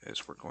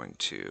is we're going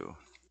to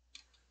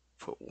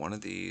put one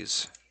of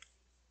these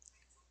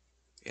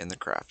in the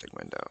crafting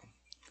window.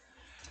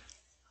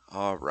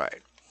 Alright,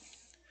 it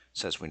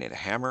says we need a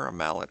hammer, a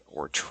mallet,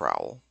 or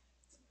trowel.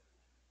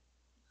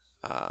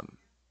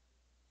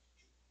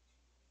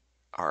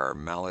 Our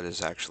mallet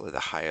is actually the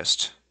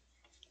highest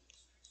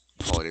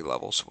quality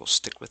level, so we'll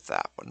stick with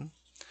that one.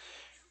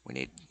 We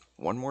need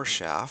one more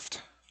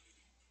shaft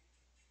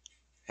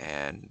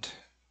and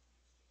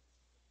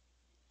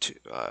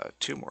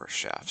two more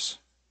shafts.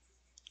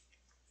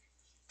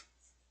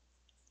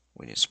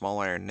 We need small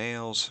iron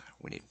nails,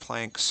 we need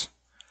planks.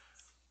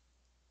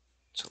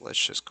 So let's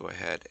just go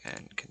ahead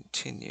and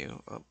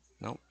continue. Oh,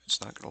 nope,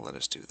 it's not going to let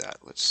us do that.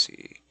 Let's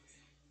see.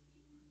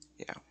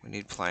 Yeah, we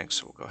need planks,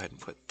 so we'll go ahead and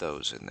put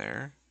those in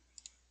there.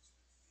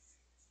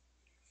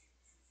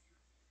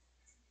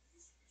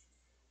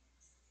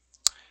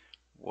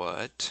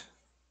 What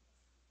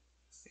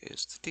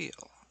is the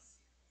deal?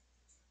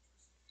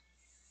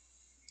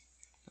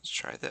 Let's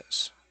try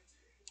this.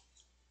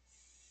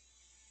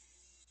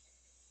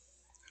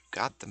 I've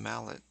got the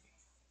mallet.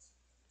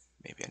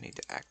 Maybe I need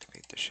to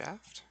activate the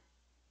shaft?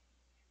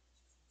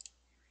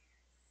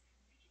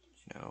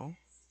 No.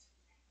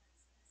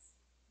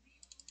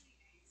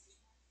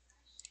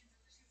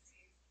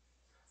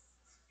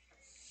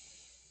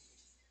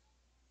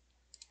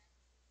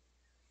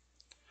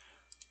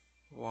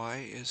 Why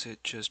is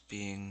it just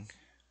being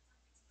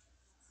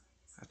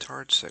a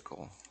tard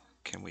sickle?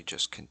 Can we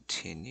just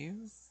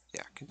continue?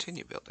 Yeah,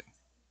 continue building.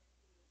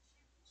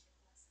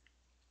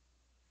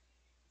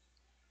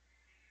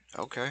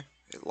 Okay,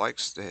 it'll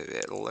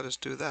let us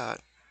do that.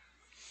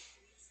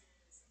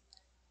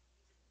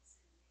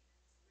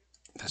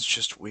 That's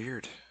just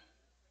weird.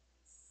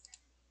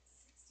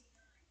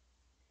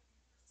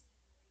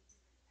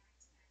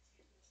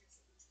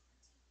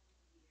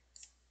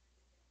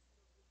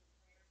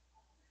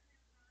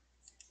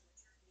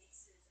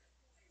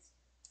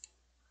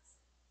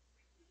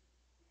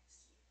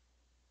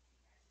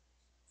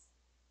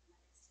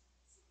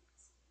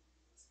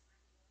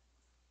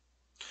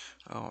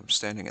 Oh, I'm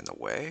standing in the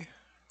way?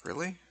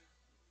 Really?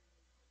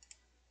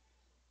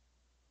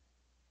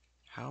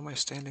 How am I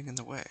standing in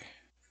the way?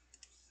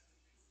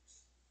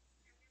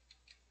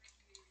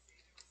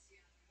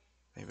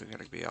 Maybe we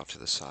gotta be out to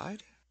the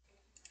side?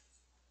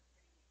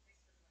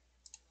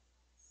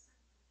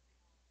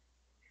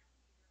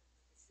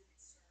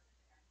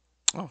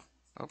 Oh,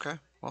 okay.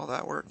 Well,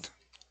 that worked.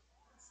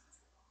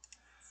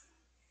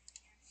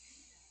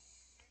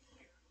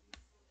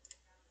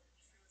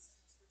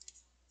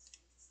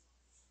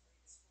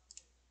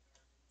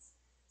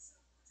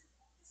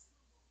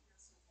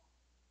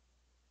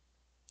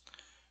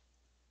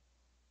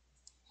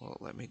 Well,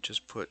 let me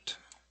just put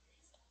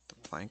the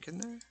plank in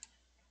there.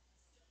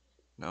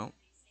 No.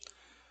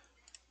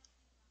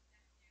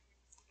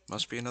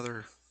 Must be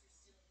another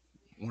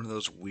one of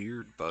those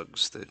weird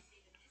bugs that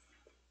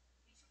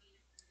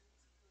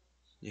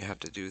you have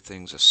to do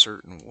things a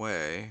certain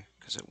way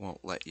because it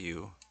won't let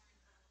you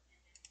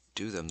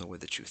do them the way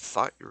that you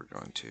thought you were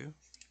going to.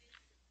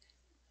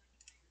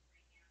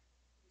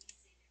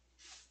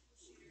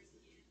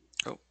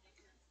 Oh,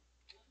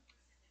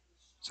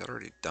 is that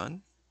already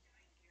done?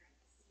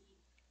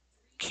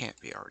 Can't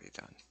be already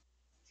done.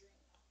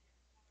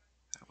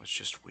 That was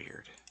just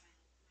weird.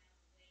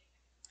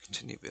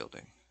 Continue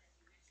building.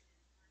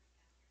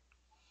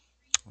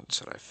 It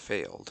said I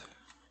failed.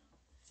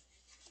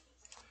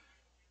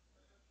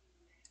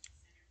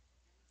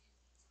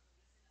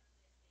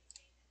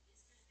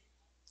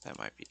 That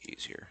might be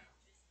easier.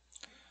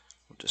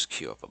 We'll just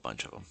queue up a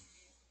bunch of them.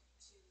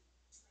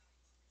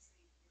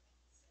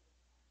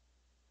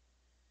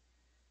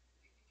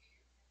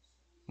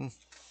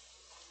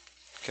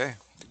 Okay,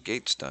 the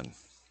gate's done.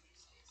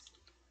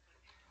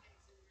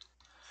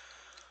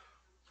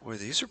 Boy,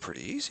 these are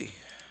pretty easy.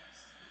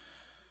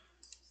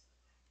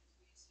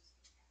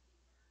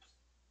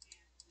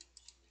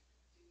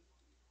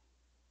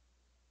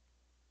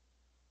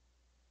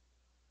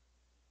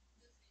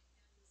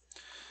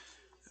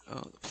 Oh,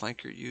 the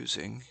plank you're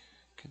using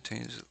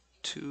contains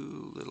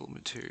too little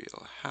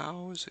material.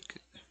 How is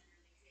it?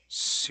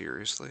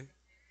 Seriously?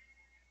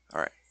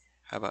 Alright,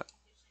 how about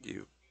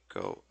you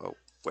go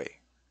away?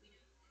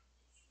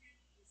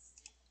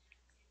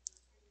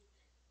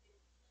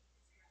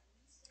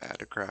 Add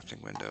a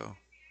crafting window.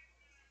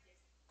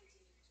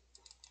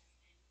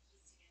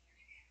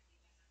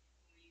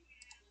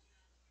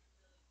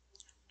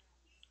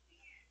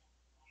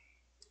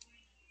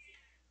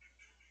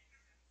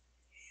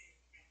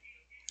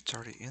 It's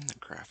already in the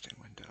crafting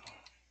window.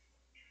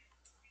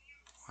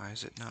 Why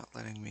is it not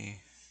letting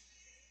me?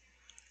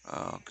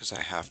 Oh, because I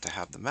have to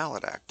have the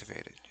mallet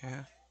activated.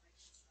 Yeah.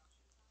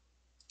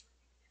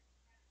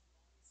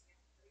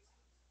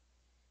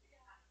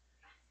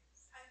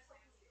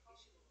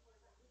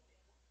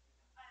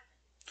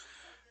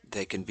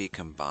 They can be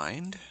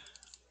combined?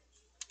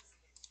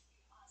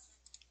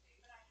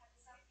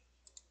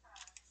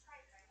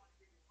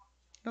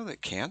 No, they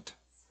can't.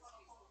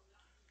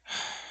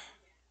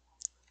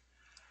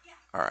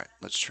 Alright,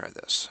 let's try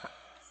this.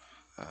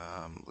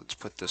 Let's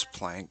put this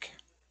plank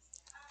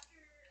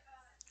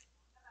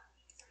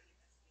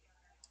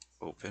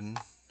open.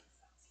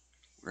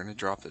 We're going to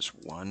drop this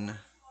one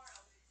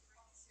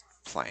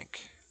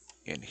plank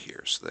in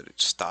here so that it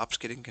stops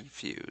getting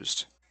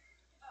confused.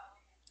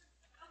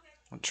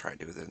 I'll try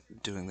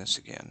doing this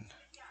again.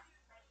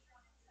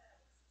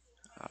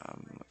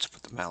 Let's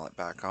put the mallet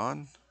back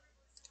on.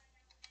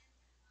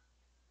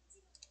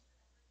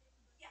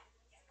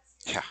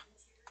 Yeah.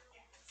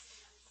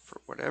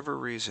 For whatever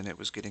reason, it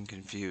was getting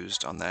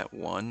confused on that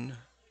one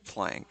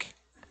plank.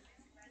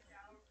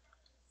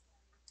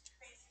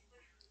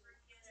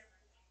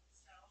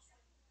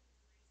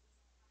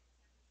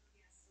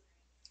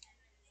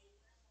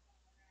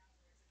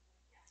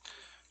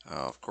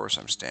 Oh, of course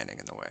I'm standing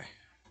in the way.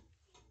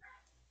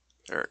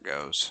 There it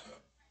goes.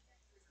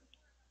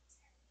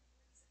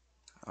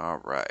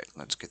 Alright,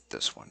 let's get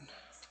this one.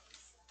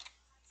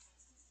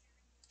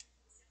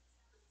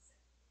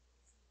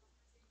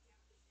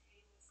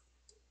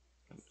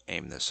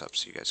 Aim this up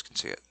so you guys can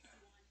see it.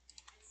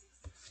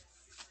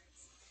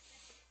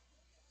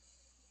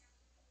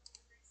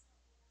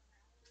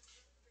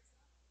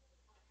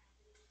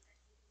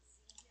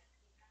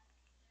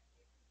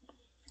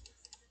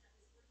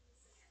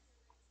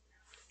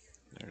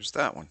 There's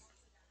that one.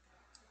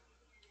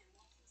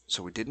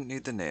 So we didn't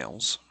need the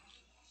nails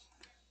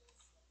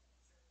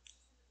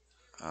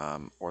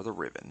or the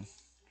ribbon,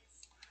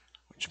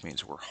 which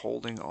means we're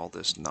holding all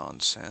this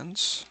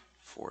nonsense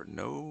for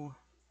no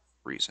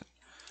reason.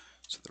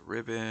 So the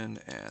ribbon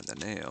and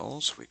the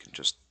nails we can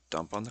just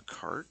dump on the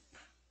cart.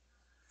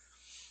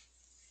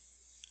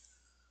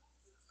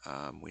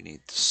 We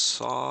need the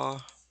saw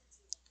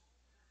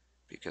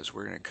because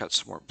we're going to cut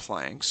some more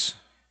planks.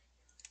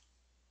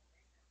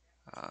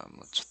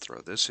 Let's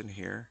throw this in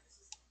here.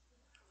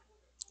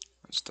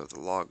 Let's throw the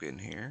log in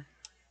here.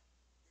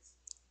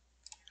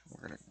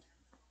 We're going to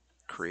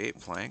create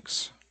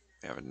planks.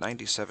 We have a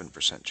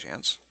 97%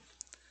 chance.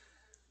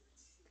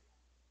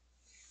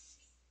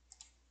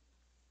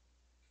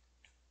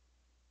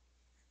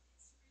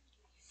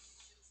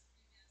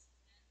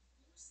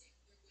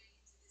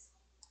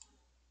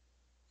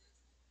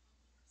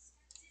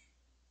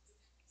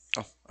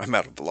 Oh, I'm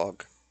out of the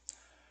log.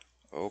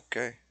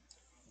 Okay,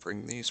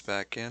 bring these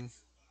back in.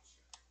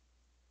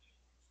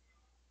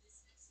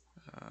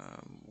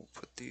 We'll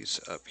put these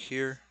up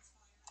here.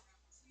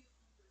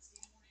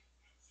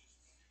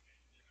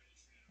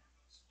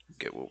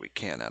 Get what we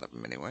can out of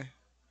them anyway.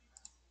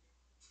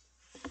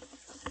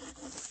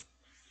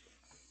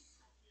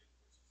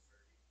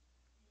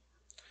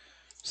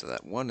 So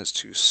that one is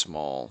too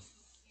small.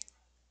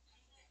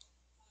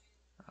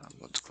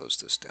 Let's close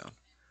this down.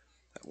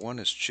 That one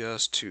is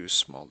just too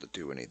small to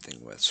do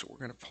anything with, so we're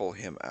going to pull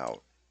him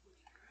out.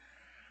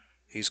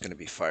 He's going to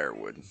be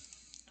firewood.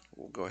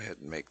 We'll go ahead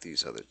and make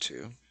these other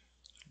two.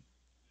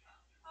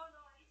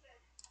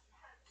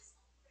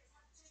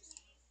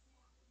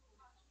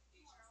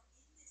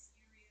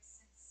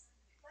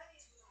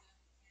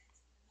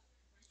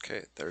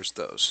 Okay, there's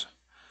those.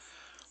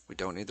 We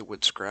don't need the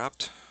wood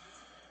scrapped.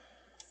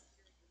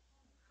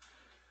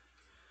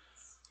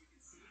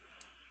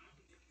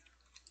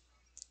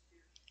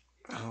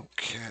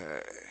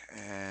 Okay,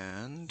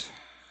 and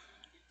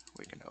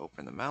we can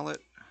open the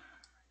mallet.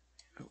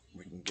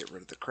 We can get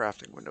rid of the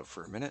crafting window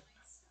for a minute.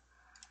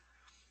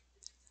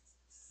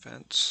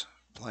 fence,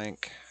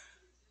 plank,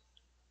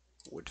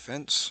 wood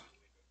fence.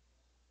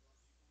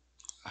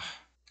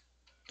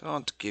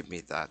 Don't give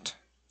me that.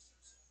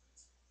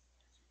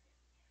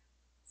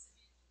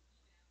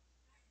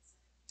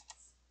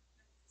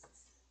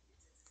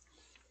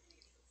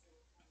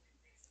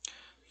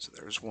 So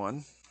there's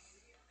one.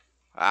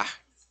 Ah,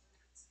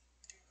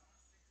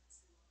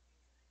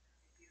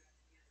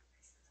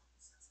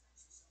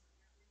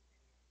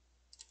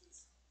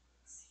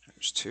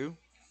 there's two.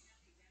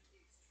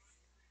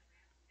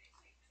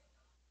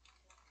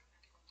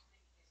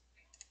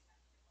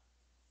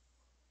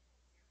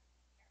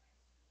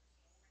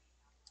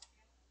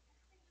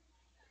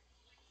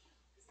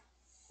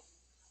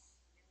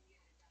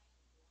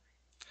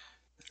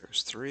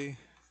 There's three.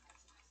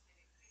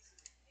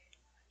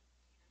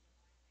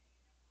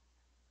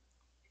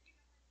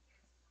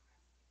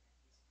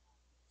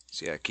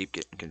 See, I keep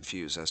getting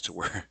confused as to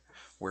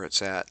where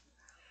it's at.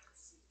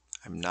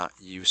 I'm not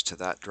used to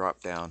that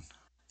drop down.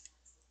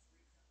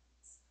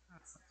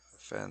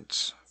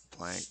 Fence,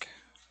 plank.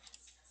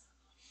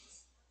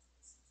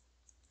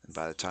 And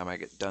by the time I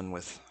get done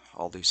with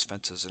all these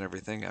fences and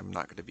everything, I'm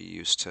not going to be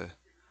used to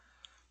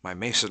my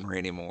masonry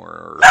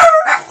anymore.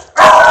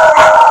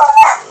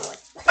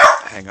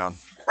 Hang on.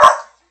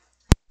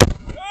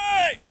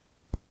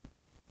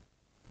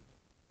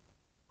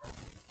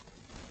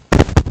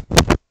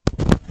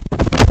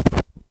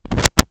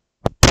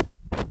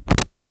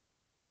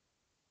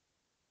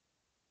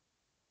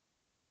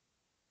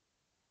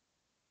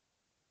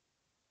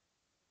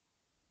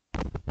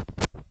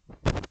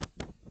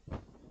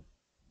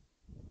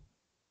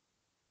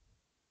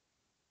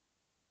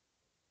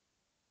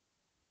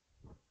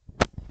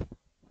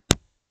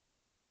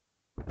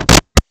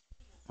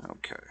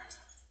 Okay.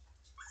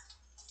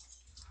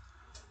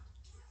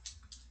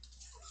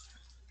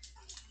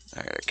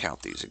 I gotta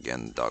count these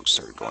again. The dog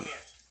started going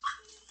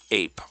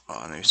ape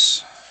on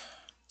us.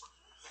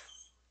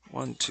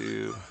 1,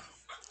 2,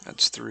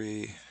 that's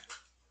 3,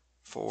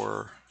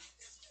 4.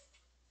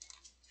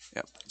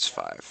 Yep, that's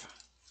 5.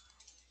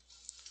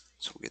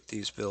 So we'll get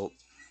these built.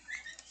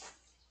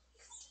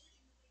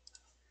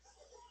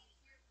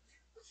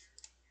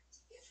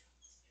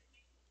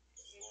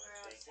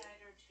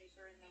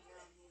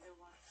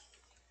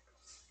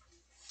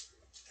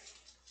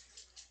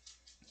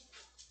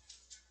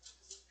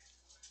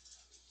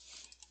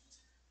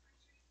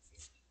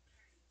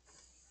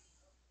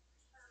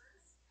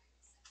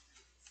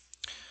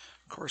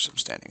 Of course, I'm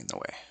standing in the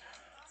way.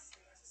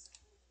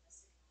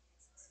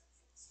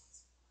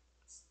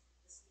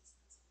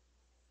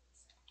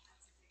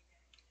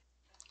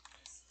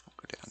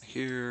 Go down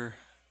here.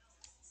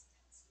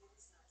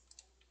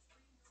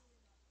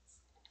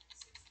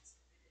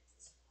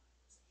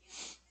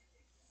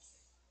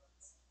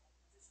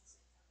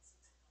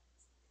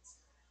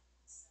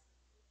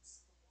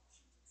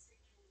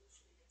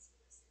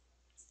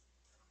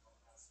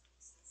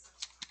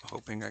 I'm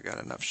hoping I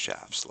got enough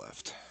shafts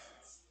left.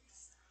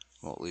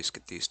 We'll at least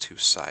get these two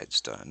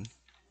sides done.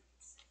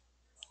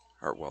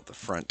 Or, well, the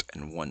front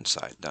and one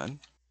side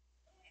done.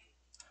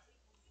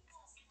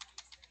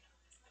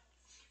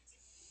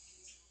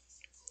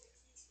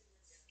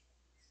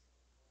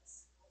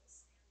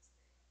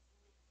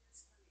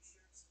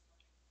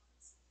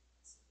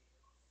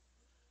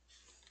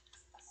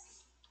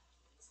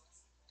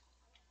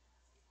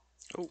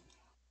 Oh.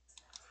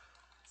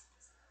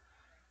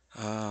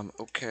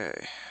 Okay.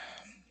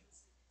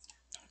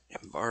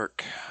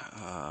 Embark.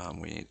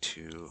 We need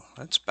to,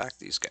 let's back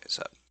these guys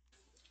up.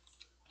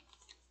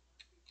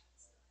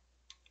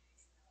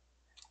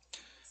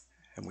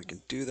 And we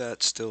can do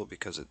that still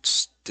because it's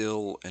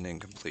still an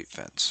incomplete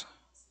fence.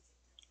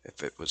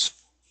 If it was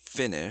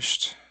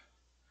finished,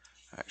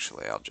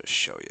 actually I'll just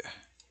show you.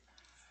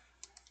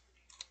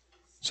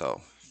 So,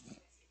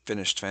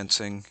 finished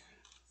fencing,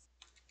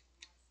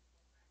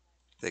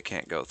 they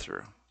can't go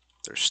through.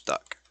 They're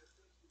stuck.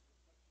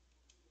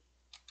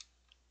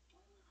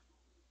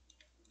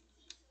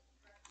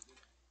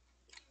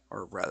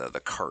 Or rather, the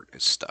cart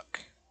is stuck.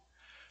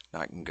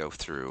 Now I can go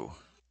through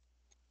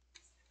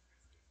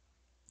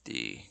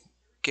the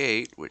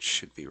gate, which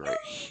should be right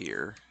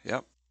here.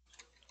 Yep.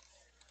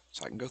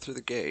 So I can go through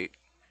the gate.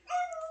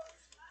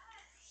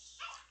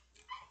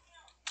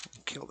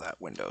 Kill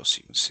that window so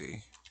you can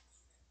see.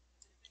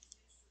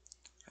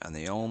 And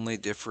the only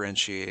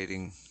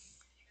differentiating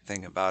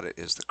thing about it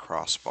is the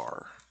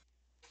crossbar.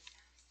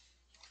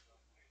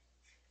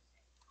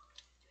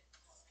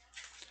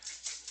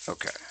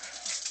 Okay.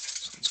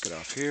 So let's get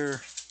off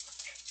here.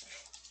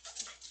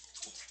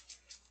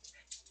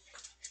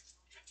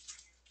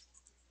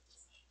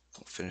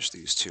 We'll finish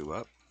these two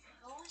up.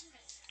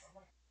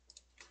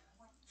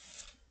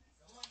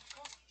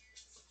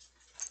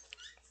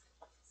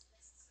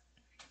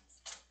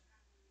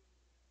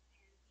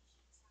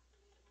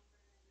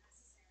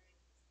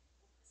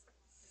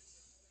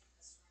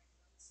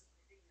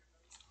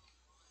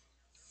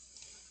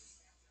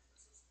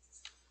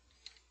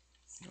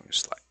 We'll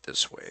slide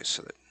this way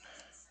so that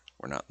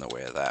we're not in the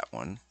way of that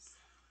one.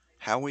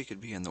 How we could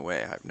be in the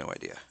way, I have no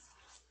idea.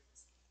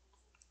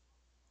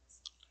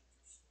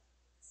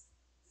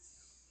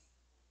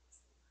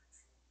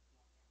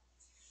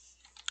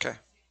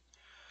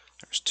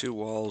 There's 2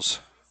 walls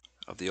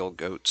of the old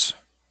goats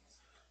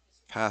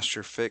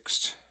pasture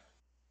fixed.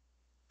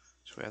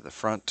 So we have the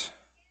front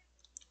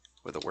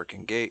with a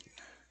working gate.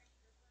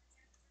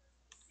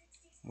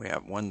 We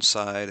have one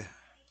side.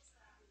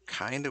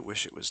 Kind of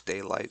wish it was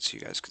daylight so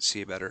you guys could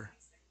see better.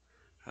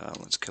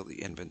 Let's kill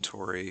the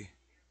inventory.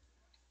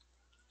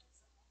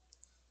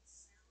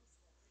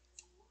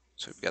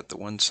 So we've got the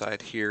one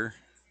side here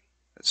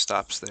that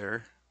stops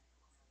there.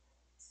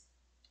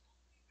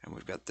 And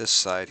we've got this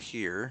side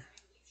here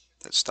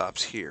that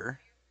stops here.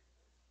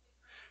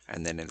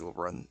 And then it'll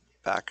run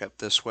back up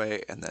this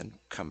way and then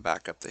come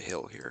back up the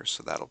hill here.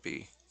 So that'll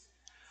be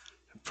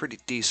a pretty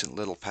decent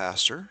little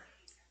pasture.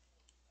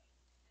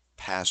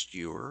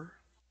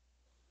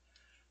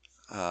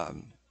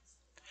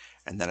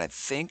 And then I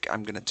think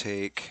I'm going to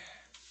take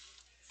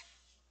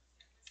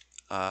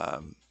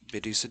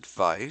Biddy's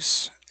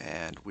advice,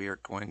 and we are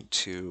going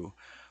to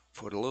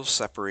put a little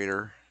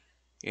separator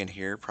in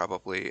here,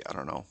 probably, I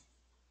don't know,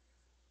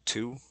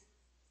 2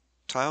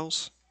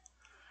 tiles.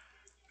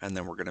 And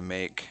then we're going to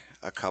make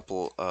a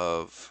couple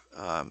of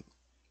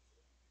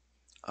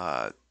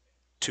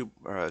 2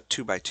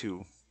 by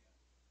 2.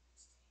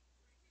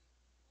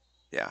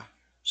 Yeah,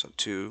 so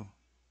 2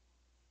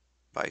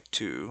 by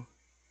 2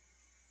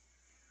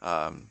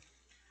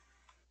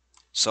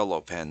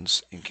 solo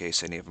pens in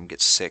case any of them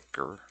get sick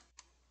or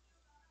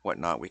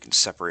whatnot. We can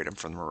separate them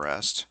from the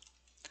rest.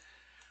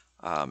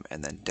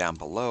 And then down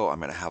below, I'm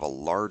going to have a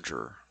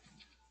larger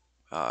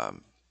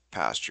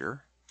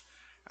pasture.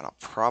 And I'll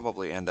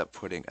probably end up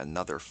putting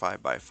another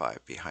 5 by 5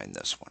 behind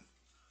this one.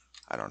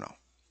 I don't know.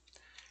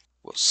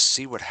 We'll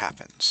see what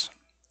happens.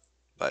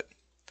 But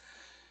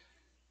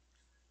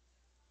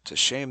it's a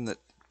shame that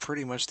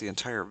pretty much the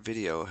entire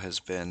video has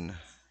been...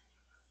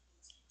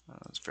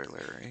 that's very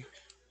Larry.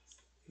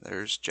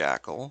 There's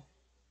Jackal.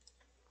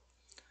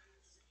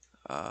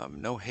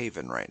 No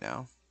Haven right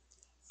now.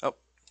 Oh,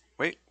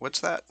 wait, what's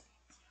that?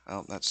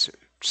 Oh, that's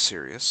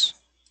serious.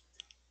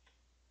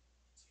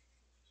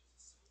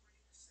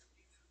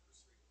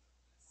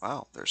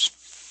 Wow, there's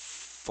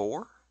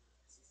 4?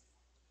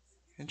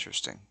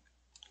 Interesting.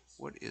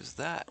 What is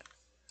that?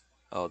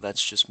 Oh,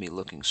 that's just me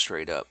looking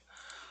straight up.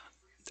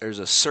 There's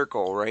a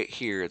circle right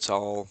here. It's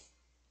all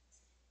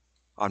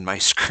on my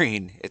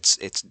screen.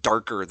 It's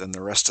darker than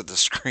the rest of the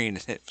screen,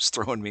 and it was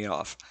throwing me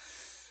off.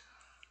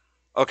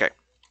 Okay,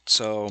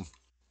 so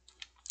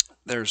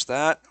there's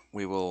that.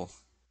 We will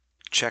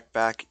check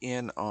back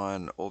in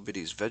on Old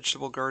Biddy's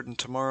vegetable garden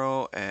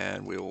tomorrow,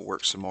 and we will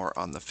work some more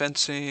on the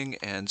fencing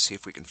and see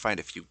if we can find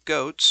a few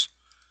goats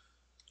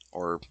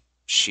or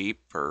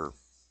sheep or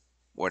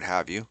what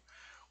have you.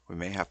 We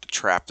may have to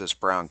trap this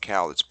brown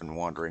cow that's been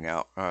wandering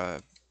out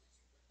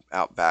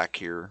back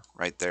here,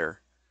 right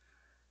there,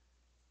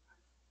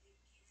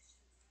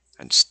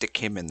 and stick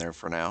him in there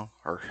for now,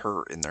 or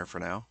her in there for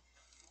now.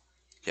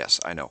 Yes,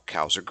 I know,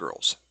 cows are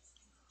girls.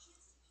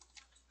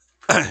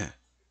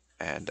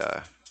 And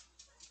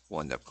we'll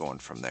end up going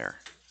from there.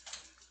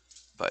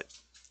 But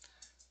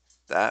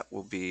that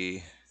will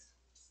be,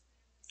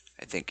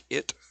 I think,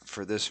 it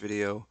for this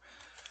video.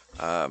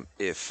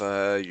 If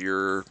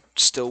you're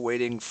still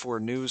waiting for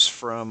news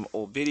from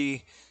Old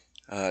Biddy,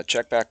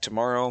 check back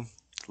tomorrow.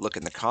 Look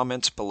in the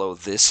comments below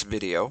this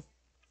video.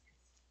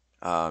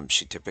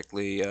 She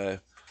typically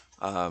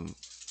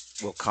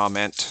will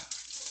comment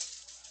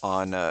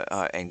on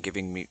and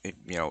giving me,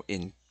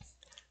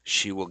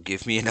 she will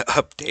give me an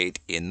update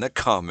in the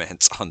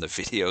comments on the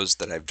videos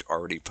that I've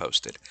already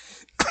posted.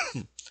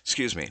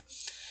 Excuse me.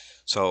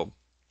 So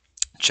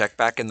check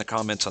back in the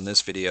comments on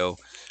this video.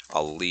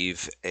 I'll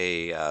leave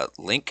a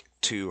link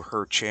to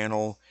her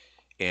channel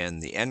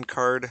in the end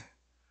card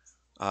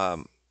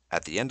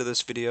at the end of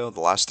this video,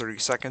 the last 30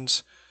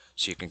 seconds,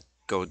 so you can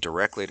go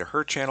directly to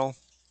her channel.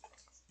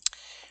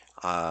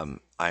 I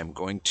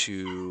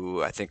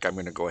think I'm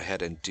going to go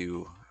ahead and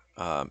do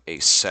a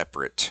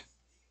separate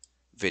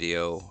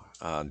video,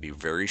 be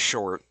very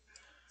short.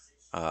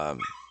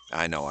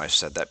 I know I've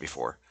said that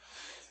before.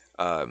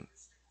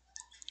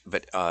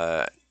 But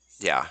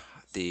yeah,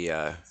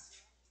 the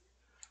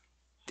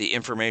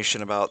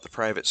information about the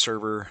private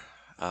server,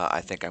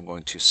 I think I'm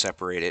going to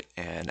separate it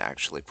and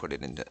actually put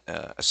it into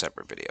a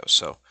separate video.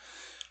 So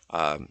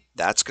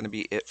that's going to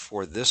be it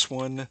for this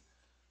one.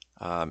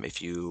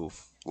 If you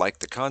like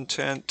the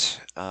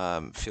content,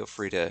 feel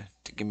free to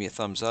give me a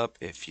thumbs up.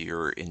 If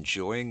you're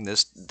enjoying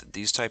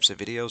these types of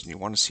videos and you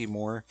want to see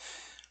more,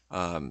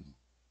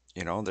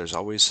 there's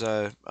always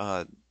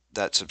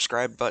that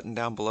subscribe button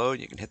down below.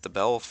 You can hit the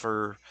bell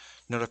for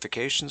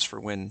notifications for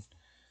when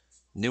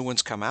new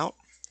ones come out.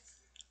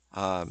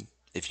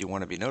 If you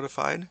want to be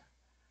notified,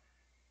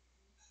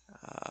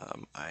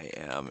 I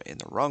am in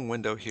the wrong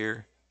window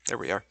here. There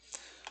we are.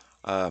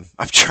 I'm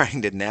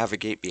trying to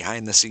navigate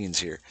behind the scenes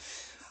here.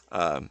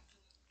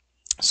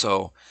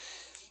 So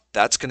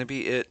that's going to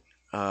be it.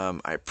 I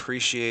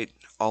appreciate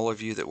all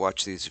of you that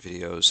watch these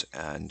videos,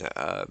 and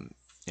I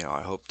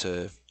hope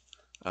that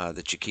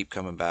you keep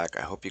coming back.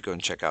 I hope you go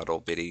and check out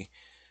Old Biddy,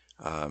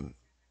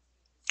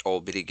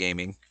 Old Biddy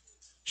Gaming.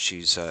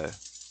 She's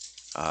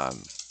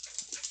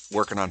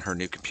working on her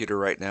new computer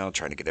right now,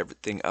 trying to get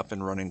everything up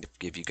and running to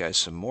give you guys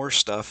some more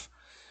stuff.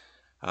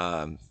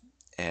 Um,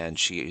 and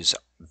she's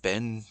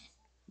been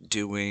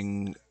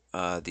doing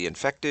The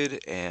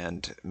Infected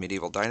and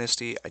Medieval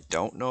Dynasty. I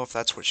don't know if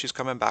that's what she's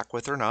coming back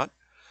with or not.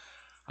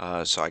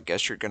 So I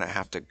guess you're going to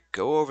have to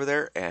go over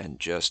there and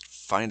just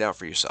find out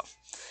for yourself.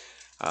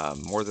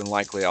 More than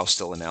likely, I'll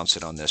still announce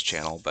it on this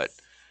channel. But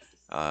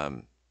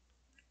final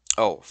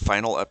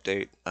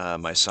update: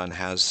 my son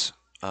has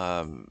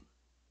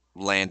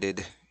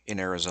landed in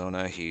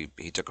Arizona. He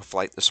took a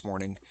flight this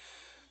morning,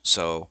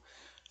 so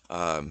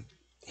um,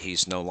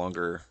 he's no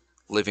longer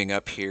living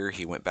up here.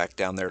 He went back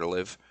down there to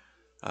live,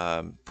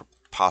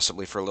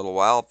 possibly for a little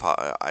while.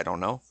 I don't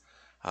know.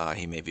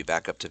 He may be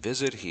back up to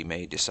visit. He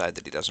may decide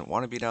that he doesn't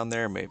want to be down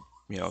there. May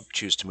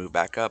choose to move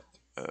back up.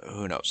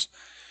 Who knows?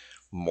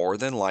 More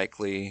than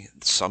likely,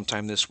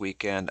 sometime this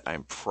weekend,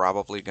 I'm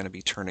probably going to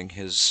be turning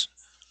his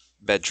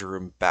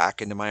bedroom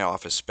back into my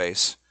office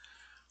space.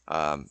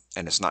 And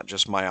it's not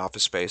just my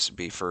office space; it'd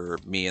be for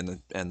me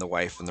and the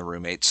wife and the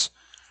roommates,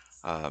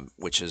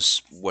 which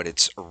is what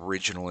its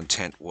original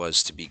intent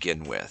was to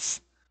begin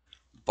with.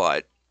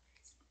 But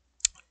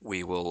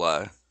we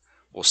will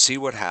we'll see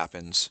what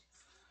happens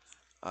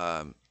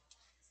um,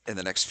 in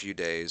the next few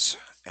days,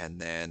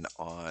 and then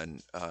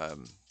on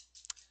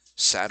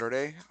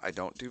Saturday I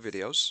don't do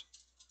videos.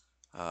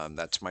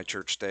 That's my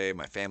church day,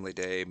 my family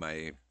day,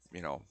 my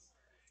you know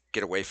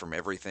get away from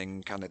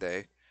everything kind of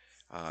day.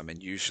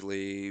 And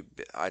usually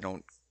I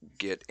don't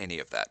get any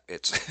of that.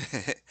 It's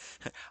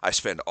I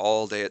spend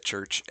all day at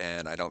church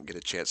and I don't get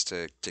a chance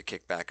to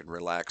kick back and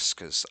relax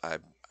because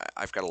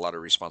I've got a lot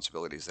of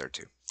responsibilities there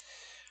too.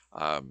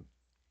 Um,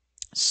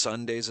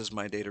 Sundays is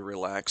my day to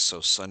relax.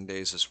 So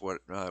Sundays is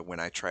when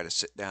I try to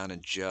sit down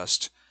and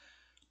just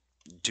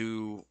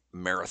do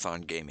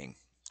marathon gaming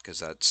because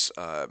that's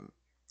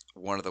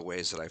one of the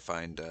ways that I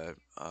find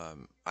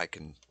I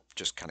can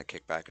just kind of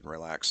kick back and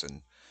relax.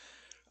 And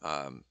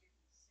um,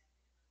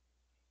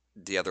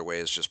 the other way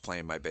is just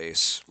playing my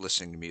bass,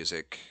 listening to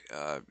music,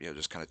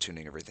 just kind of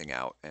tuning everything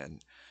out.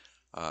 And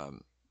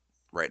um,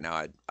 right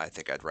now, I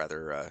think I'd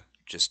rather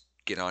just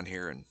get on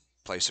here and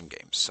play some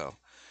games. So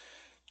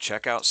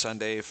check out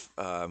Sunday.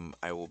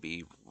 I will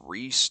be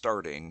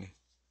restarting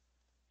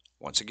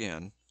once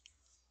again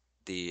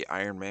the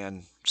Iron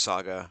Man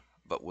saga,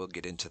 but we'll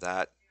get into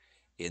that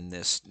in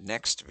this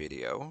next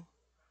video.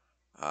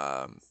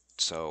 Um,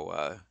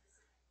 so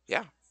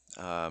yeah,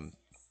 um,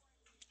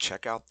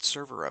 check out the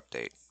server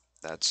update.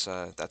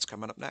 That's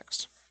coming up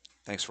next.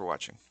 Thanks for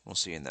watching. We'll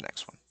see you in the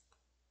next one.